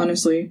long,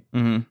 honestly.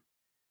 Mm-hmm.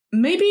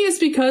 Maybe it's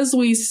because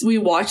we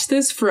watched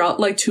this throughout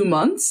like 2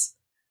 months,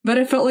 but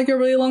it felt like a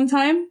really long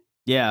time.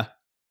 Yeah.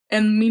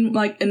 And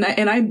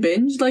I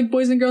binged like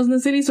Boys and Girls in the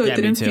City, so it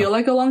didn't feel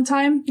like a long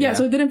time. Yeah,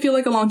 so it didn't feel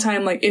like a long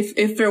time. Like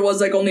if there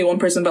was like only one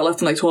person but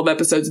left in like 12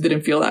 episodes, it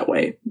didn't feel that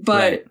way.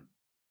 But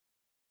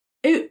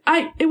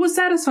it was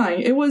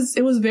satisfying. It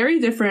was very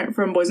different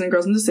from Boys and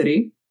Girls in the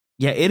City.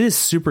 Yeah, it is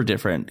super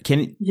different.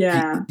 Do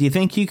you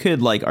think you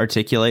could like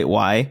articulate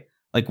why?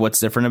 Like what's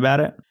different about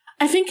it?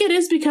 I think it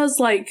is because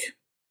like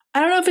I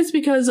don't know if it's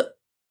because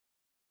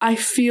I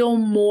feel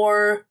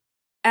more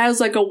as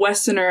like a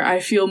Westerner, I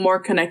feel more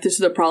connected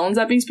to the problems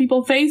that these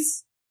people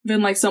face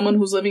than like someone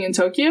who's living in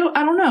Tokyo.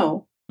 I don't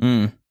know.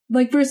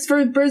 Like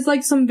there's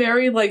like some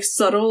very like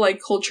subtle like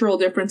cultural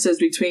differences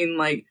between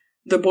like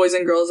the boys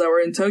and girls that were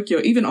in Tokyo.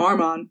 Even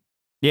Armand.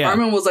 Yeah.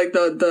 Armand was like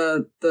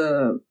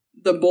the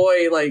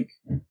boy, like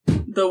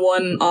the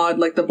one odd,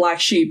 like the black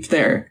sheep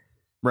there.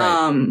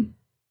 Right.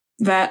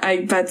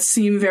 That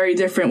seemed very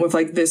different with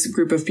like this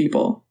group of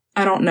people.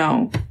 I don't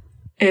know.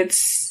 It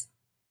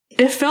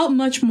felt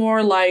much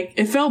more like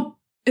it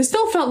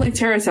still felt like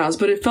Terrace House,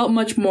 but it felt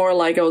much more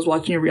like I was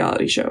watching a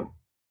reality show.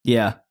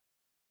 Yeah.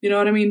 You know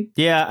what I mean?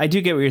 Yeah, I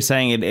do get what you're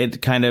saying.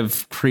 It kind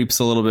of creeps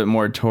a little bit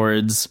more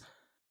towards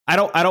I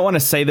don't want to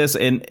say this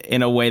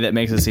in a way that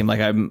makes it seem like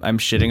I'm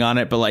shitting on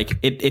it, but like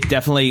it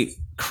definitely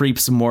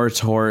creeps more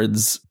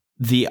towards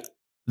the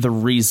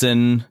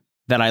reason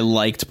that I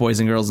liked Boys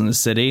and Girls in the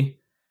City.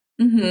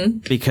 Mm-hmm.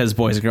 Because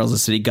Boys and Girls in the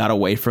City got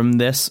away from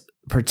this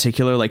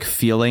particular like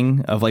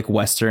feeling of like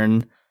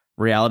Western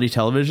reality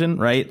television,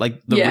 right?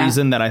 Like the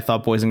reason that I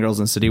thought Boys and Girls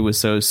in the City was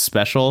so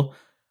special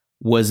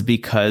was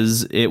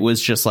because it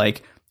was just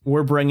like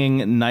we're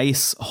bringing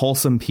nice,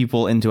 wholesome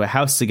people into a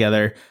house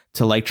together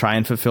to like try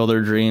and fulfill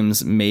their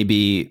dreams,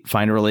 maybe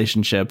find a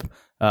relationship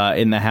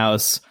in the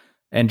house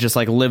and just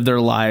like live their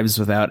lives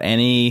without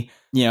any,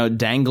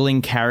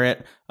 dangling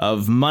carrot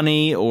of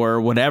money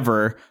or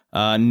whatever,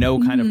 no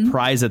kind of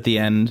prize at the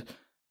end.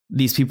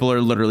 These people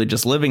are literally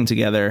just living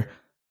together.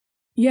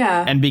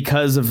 Yeah. And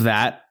because of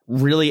that,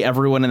 really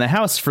everyone in the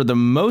house, for the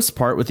most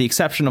part, with the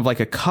exception of like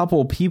a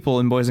couple people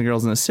in Boys and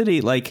Girls in the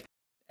City, like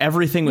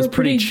everything was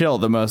pretty chill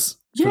for the most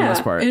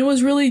part. And it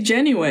was really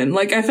genuine.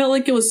 Like I felt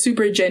like it was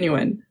super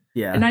genuine.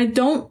 Yeah. And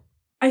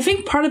I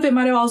think part of it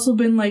might have also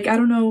been like, I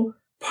don't know,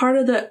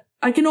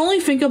 I can only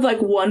think of like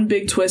one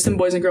big twist in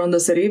Boys and Girls in the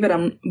City that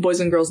I'm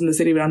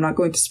not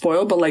going to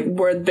spoil, but like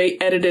where they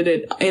edited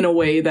it in a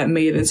way that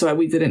made it so that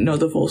we didn't know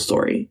the full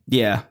story.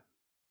 Yeah.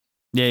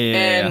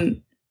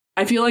 And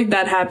I feel like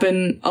that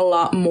happened a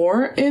lot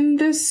more in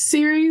this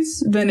series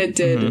than it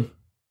did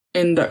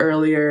in the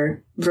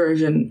earlier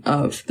version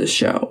of the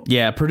show.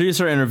 Yeah,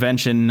 producer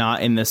intervention,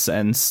 not in the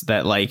sense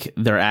that like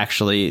they're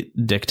actually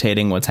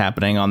dictating what's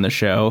happening on the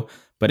show,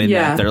 but in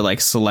that they're like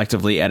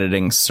selectively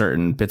editing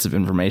certain bits of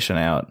information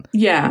out.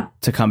 Yeah.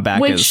 To come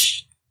back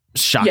as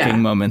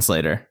shocking moments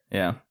later.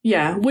 Yeah.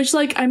 Yeah. Which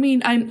like, I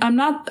mean, I'm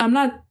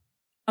not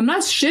I'm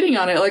not shitting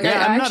on it. Like, Yeah,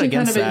 I I'm not actually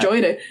kind against of that.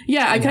 enjoyed it.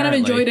 Yeah, I kind of Inherently.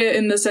 enjoyed it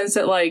in the sense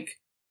that, like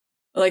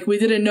we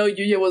didn't know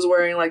Yuya was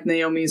wearing, like,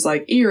 Naomi's,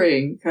 like,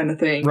 earring kind of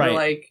thing. Right. Or,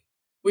 like,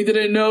 we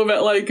didn't know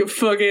that, like,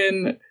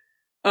 fucking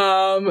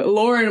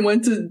Lauren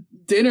went to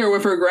dinner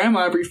with her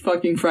grandma every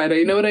fucking Friday.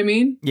 You know what I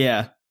mean?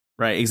 Yeah,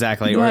 right,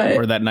 exactly. But-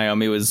 Or that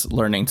Naomi was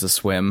learning to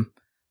swim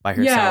by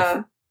herself.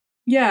 Yeah.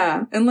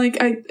 Yeah. And, like,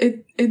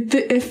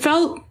 it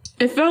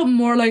felt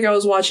more like I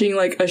was watching,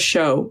 like, a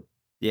show.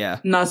 Yeah,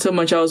 Not so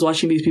much I was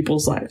watching these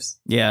people's lives.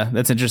 yeah,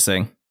 that's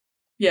interesting.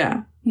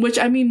 Yeah. Which,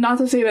 I mean, not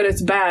to say that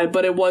it's bad,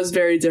 but it was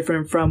very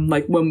different from,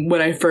 like, when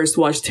I first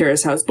watched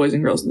Terrace House Boys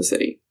and Girls in the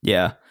City.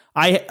 Yeah.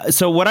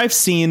 So what I've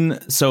seen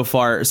so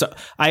far, so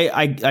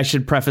I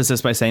should preface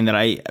this by saying that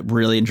I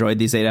really enjoyed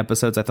these 8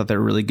 episodes. I thought they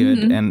were really good,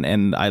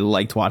 and I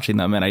liked watching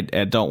them, and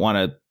I don't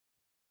want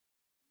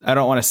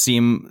to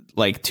seem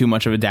like too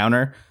much of a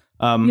downer,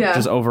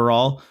 just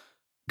overall,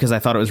 because I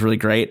thought it was really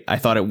great. I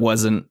thought it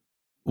wasn't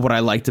what I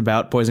liked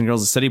about Boys and Girls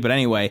in the City, but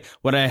anyway,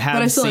 what I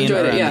have still seen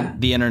enjoyed it, around yeah.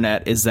 the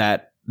internet is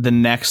that the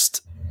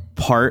next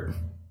part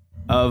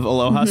of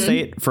Aloha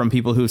State from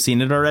people who've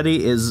seen it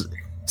already is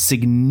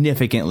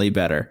significantly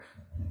better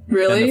than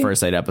Really? the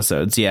first 8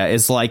 episodes. Yeah,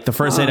 it's like the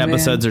first 8 man.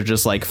 episodes are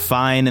just like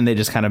fine, and they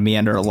just kind of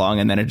meander along,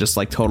 and then it just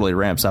like totally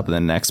ramps up, and the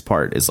next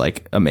part is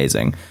like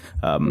amazing.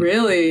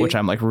 Really? Which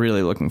I'm like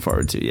really looking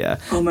forward to. Yeah,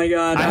 Oh my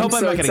god. I hope so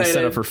I'm not getting set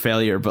excited. up for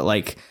failure, but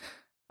like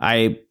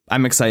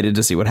I'm excited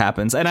to see what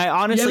happens, and I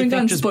honestly haven't think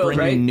gotten just spoiled,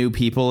 bringing right? new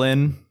people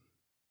in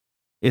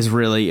is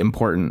really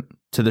important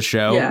to the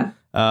show. Yeah.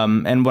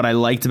 And what I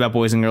liked about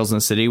Boys and Girls in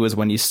the City was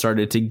when you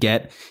started to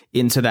get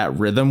into that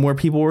rhythm where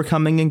people were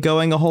coming and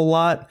going a whole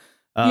lot.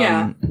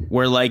 Yeah.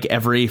 Where like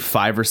every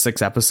 5 or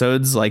 6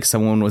 episodes, like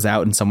someone was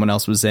out and someone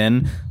else was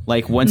in.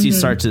 Like once you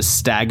start to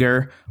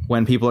stagger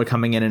when people are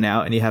coming in and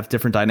out, and you have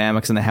different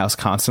dynamics in the house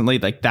constantly,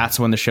 like that's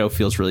when the show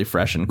feels really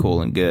fresh and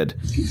cool and good.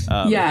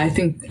 Yeah, I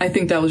think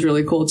that was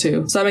really cool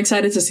too. So I'm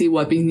excited to see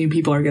what these new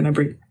people are going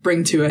to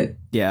bring to it.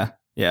 Yeah.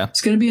 Yeah.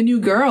 It's going to be a new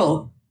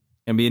girl.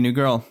 And be a new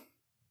girl.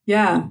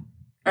 Yeah.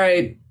 All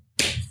right.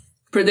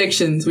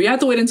 Predictions. We have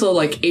to wait until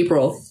like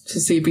April to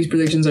see if these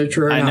predictions are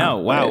true or I not. know.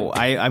 Wow. But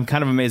I'm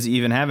kind of amazed that you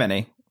even have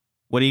any.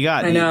 What do you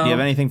got? I know. Do you have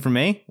anything for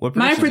me? What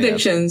My predictions do you have?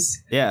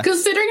 predictions. Yeah.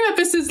 Considering that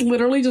this is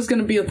literally just going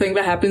to be a thing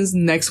that happens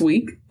next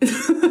week.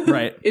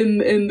 Right.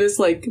 In this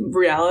like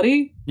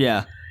reality.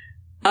 Yeah.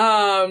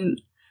 Yusuke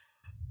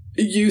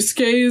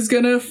is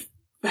going to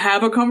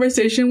have a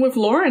conversation with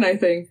Lauren, I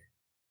think.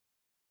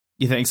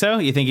 You think so?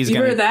 You think he's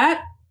Either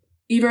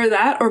gonna?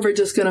 that, or we're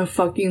just gonna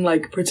fucking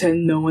like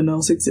pretend no one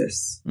else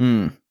exists.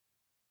 Mm.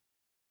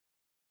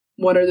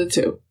 One or the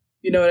two.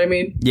 You know what I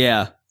mean?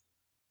 Yeah.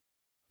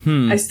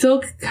 I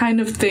still kind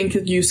of think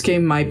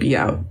Yusuke might be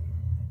out.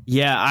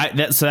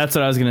 Yeah. So that's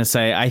what I was gonna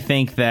say. I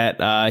think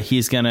that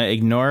he's gonna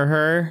ignore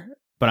her,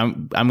 but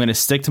I'm gonna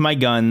stick to my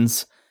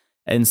guns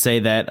and say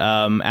that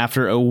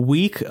after a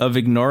week of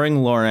ignoring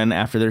Lauren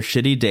after their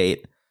shitty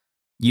date,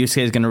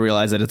 Yusuke is going to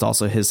realize that it's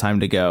also his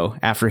time to go,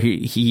 after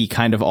he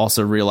kind of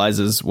also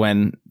realizes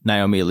when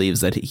Naomi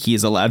leaves that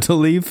he's allowed to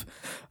leave.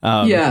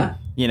 Yeah.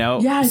 You know,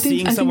 Yeah, I think-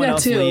 seeing I think someone that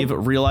else too. leave,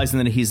 realizing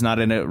that he's not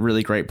in a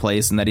really great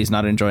place and that he's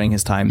not enjoying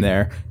his time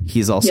there,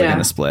 he's also Yeah. going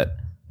to split.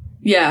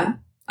 Yeah.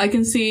 I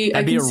can see.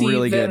 That'd I be can a see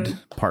really them, good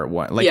part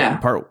 1, like Yeah.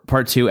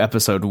 part 2,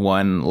 episode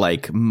 1,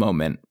 like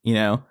moment, you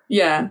know?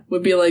 Yeah,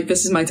 would be like,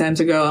 this is my time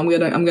to go. I'm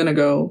gonna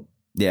go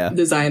Yeah.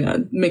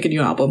 make a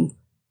new album.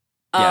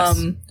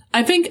 Yes.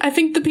 I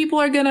think the people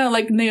are gonna,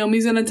 like,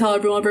 Naomi's gonna tell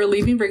everyone we're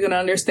leaving, we're gonna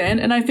understand,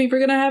 and I think we're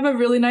gonna have a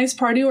really nice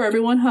party where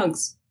everyone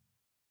hugs.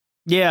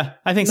 Yeah,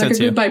 I think Like so a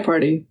too. goodbye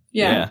party.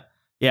 Yeah.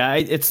 Yeah.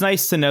 It's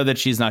nice to know that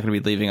she's not going to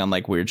be leaving on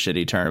like weird,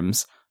 shitty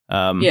terms.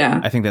 Yeah.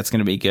 I think that's going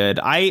to be good.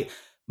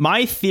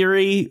 My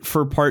theory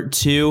for part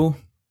 2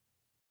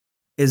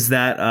 is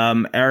that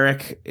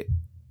Eric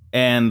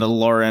and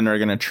Lauren are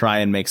going to try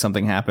and make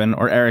something happen,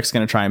 or Eric's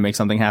going to try and make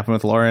something happen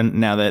with Lauren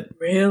now that,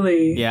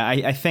 Really? yeah,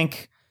 I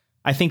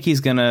think he's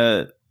going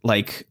to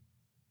like,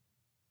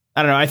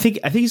 I don't know. I think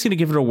he's going to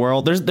give it a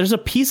whirl. There's a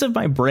piece of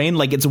my brain,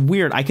 like, it's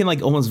weird. I can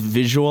like almost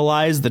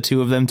visualize the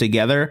two of them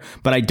together,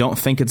 but I don't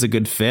think it's a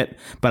good fit.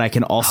 But I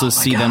can also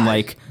see them God.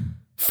 like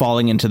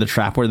falling into the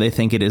trap where they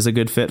think it is a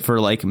good fit for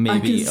like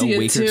maybe a see it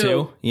week or too.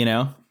 2, you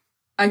know?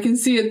 I can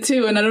see it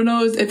too, and I don't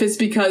know if it's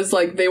because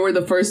like they were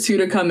the first 2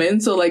 to come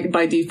in, so like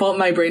by default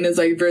my brain is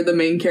like they're the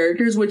main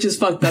characters, which is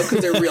fucked up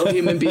because they're real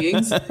human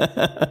beings.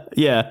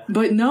 Yeah.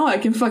 But no, I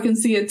can fucking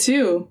see it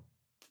too.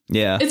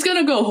 Yeah. It's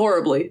gonna go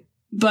horribly,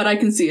 but I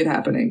can see it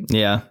happening.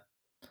 Yeah.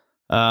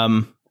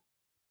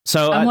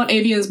 So I want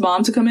Avian's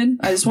mom to come in.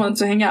 I just want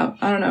to hang out.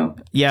 I don't know.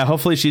 yeah,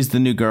 hopefully she's the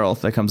new girl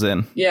that comes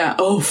in. Yeah.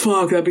 Oh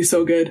fuck, that'd be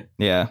so good.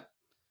 Yeah.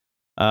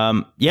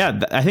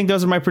 I think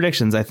those are my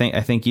predictions. I think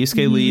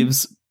Yusuke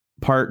leaves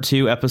part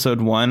 2,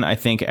 episode 1. I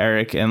think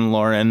Eric and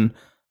Lauren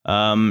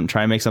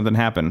try and make something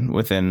happen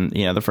within,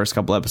 the first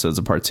couple episodes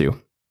of part 2.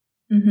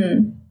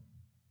 Mm-hmm.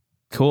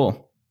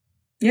 Cool.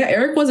 Yeah,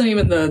 Eric wasn't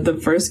even the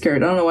first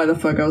character. I don't know why the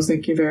fuck I was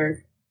thinking of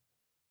Eric.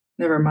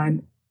 Never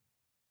mind.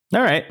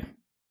 All right.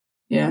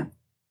 Yeah.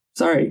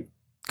 Sorry.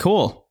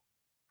 Cool.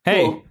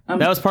 Hey, Cool.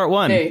 that was part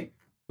 1. Hey,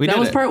 We did that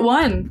was it. part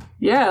 1.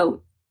 Yeah.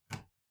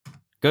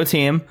 Go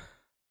team.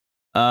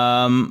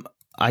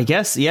 I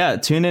guess, yeah,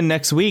 tune in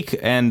next week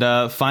and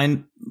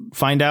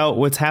find out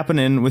what's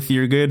happening with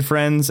your good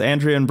friends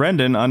Andrea and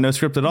Brendan on No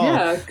Script at All.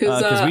 Yeah,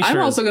 because I'm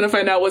also going to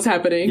find out what's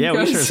happening. Yeah,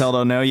 we sure as hell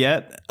don't know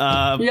yet.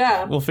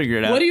 Yeah. We'll figure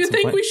it out. What do you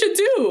think we should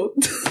do?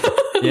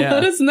 Yeah.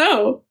 Let us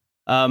know.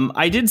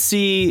 I did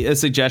see a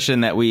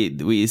suggestion that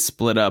we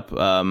split up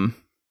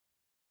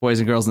Boys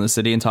and Girls in the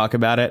City and talk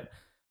about it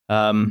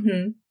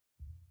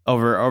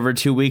over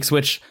 2 weeks,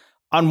 which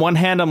on one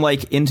hand I'm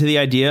like into the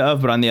idea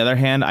of, but on the other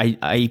hand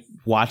I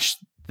watched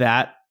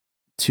that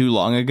too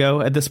long ago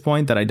at this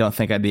point that I don't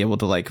think I'd be able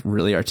to like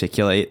really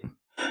articulate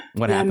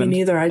what happened. Me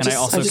neither. I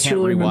also just can't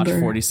really rewatch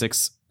remember.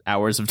 46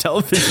 hours of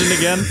television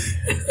again.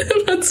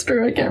 That's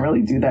true. I can't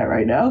really do that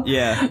right now.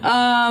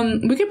 Yeah.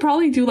 We could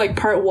probably do like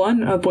part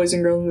 1 of Boys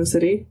and Girls in the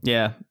City.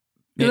 Yeah.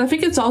 Because I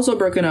think it's also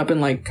broken up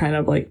in like kind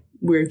of like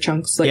weird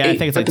chunks. Like yeah, I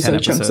think it's like 10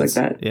 episodes. Chunks like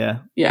that. Yeah.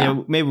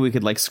 Yeah. Maybe we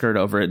could like skirt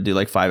over it, do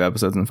like 5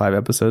 episodes and 5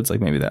 episodes.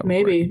 Like maybe that would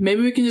Maybe. work.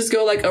 Maybe we can just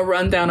go like a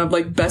rundown of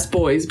like best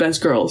boys,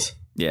 best girls.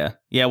 Yeah.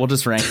 Yeah, we'll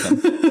just rank them.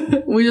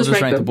 We'll just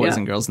rank the them, boys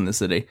and girls in the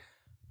city.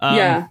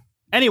 Yeah.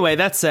 Anyway,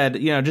 that said,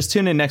 just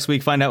tune in next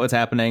week, find out what's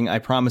happening. I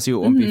promise you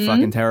it won't be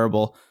fucking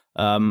terrible.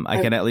 I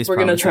can at least We're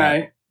promise gonna try.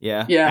 that.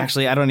 Yeah. Yeah.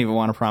 Actually, I don't even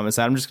want to promise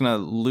that. I'm just going to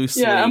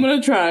loosely... Yeah, I'm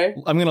gonna try.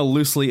 I'm going to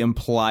loosely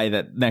imply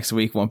that next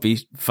week won't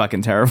be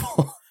fucking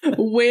terrible.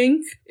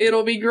 Wink.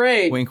 It'll be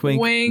great. Wink,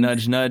 wink,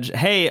 nudge, nudge.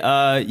 Hey,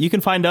 you can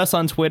find us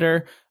on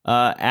Twitter,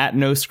 at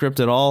No Script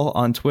at All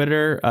on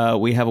Twitter.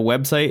 We have a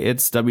website.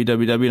 It's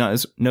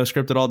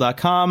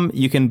www.noscriptatall.com.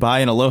 You can buy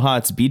an Aloha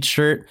It's Beach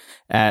shirt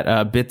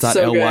at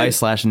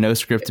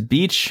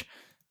bit.ly/noscriptbeach.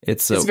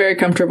 It's very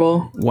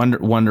comfortable.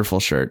 Wonderful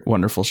shirt.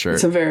 Wonderful shirt.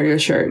 It's a very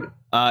good shirt.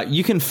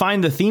 You can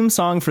find the theme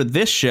song for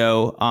this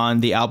show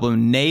on the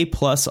album Nay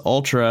Plus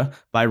Ultra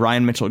by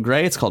Ryan Mitchell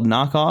Gray. It's called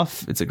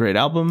Knockoff. It's a great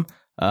album.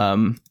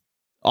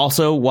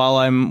 Also, while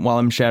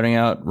I'm shouting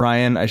out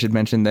Ryan, I should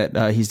mention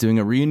that he's doing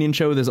a reunion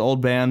show with his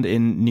old band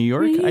in New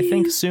York, I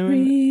think, soon. Are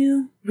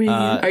you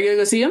gonna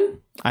go see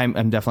him?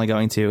 I'm definitely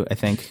going to. I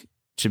think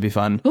should be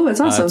fun. Oh, that's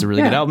awesome. It's a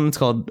really good album. It's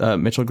called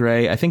Mitchell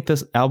Gray. I think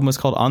this album was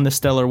called On the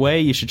Stellar Way.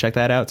 You should check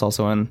that out. It's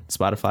also on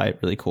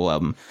Spotify. Really cool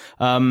album.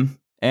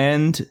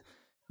 And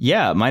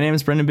yeah, my name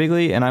is Brendan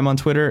Bigley, and I'm on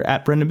Twitter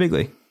at Brendan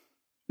Bigley.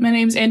 My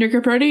name's Andrew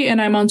Caprodi,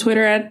 and I'm on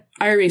Twitter at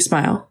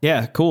IrieSmile.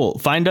 Yeah, cool.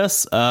 Find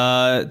us,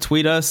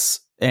 tweet us,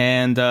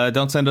 and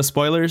don't send us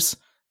spoilers.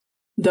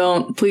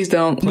 Please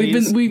don't.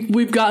 Please.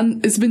 We've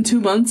gotten, it's been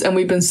 2 months, and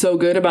we've been so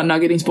good about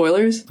not getting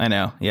spoilers. I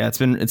know. Yeah, it's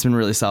been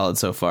really solid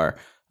so far.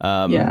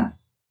 Yeah.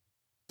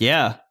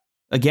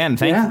 Again,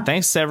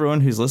 thanks to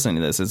everyone who's listening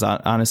to this. It's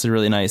honestly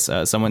really nice.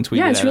 Someone tweeted.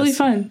 Yeah, it's really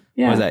fun.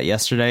 Yeah, was that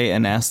yesterday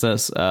and asked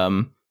us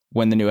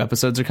when the new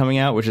episodes are coming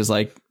out, which is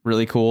like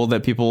really cool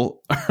that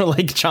people are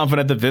like chomping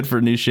at the bit for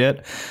new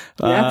shit.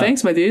 Yeah,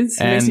 thanks, my dudes.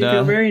 It makes me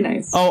feel very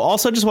nice. Oh,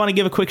 also just want to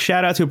give a quick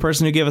shout out to a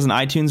person who gave us an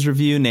iTunes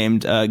review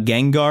named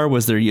Gengar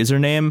was their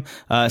username,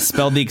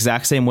 spelled the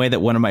exact same way that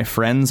one of my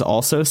friends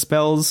also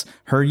spells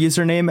her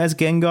username as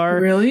Gengar.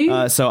 Really?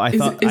 So I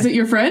thought, is it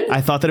your friend? I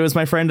thought that it was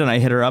my friend, and I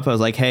hit her up. I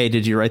was like, "Hey,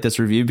 did you write this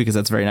review? Because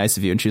that's very nice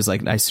of you." And she was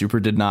like, "I super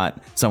did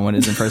not. Someone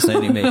is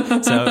impersonating me."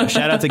 So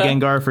shout out to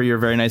Gengar for your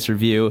very nice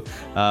review.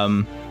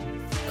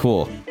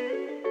 Cool.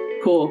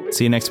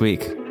 See you next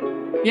week.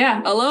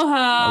 Yeah.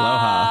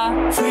 Aloha.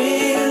 Aloha.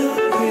 Real,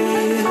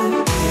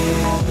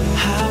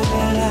 how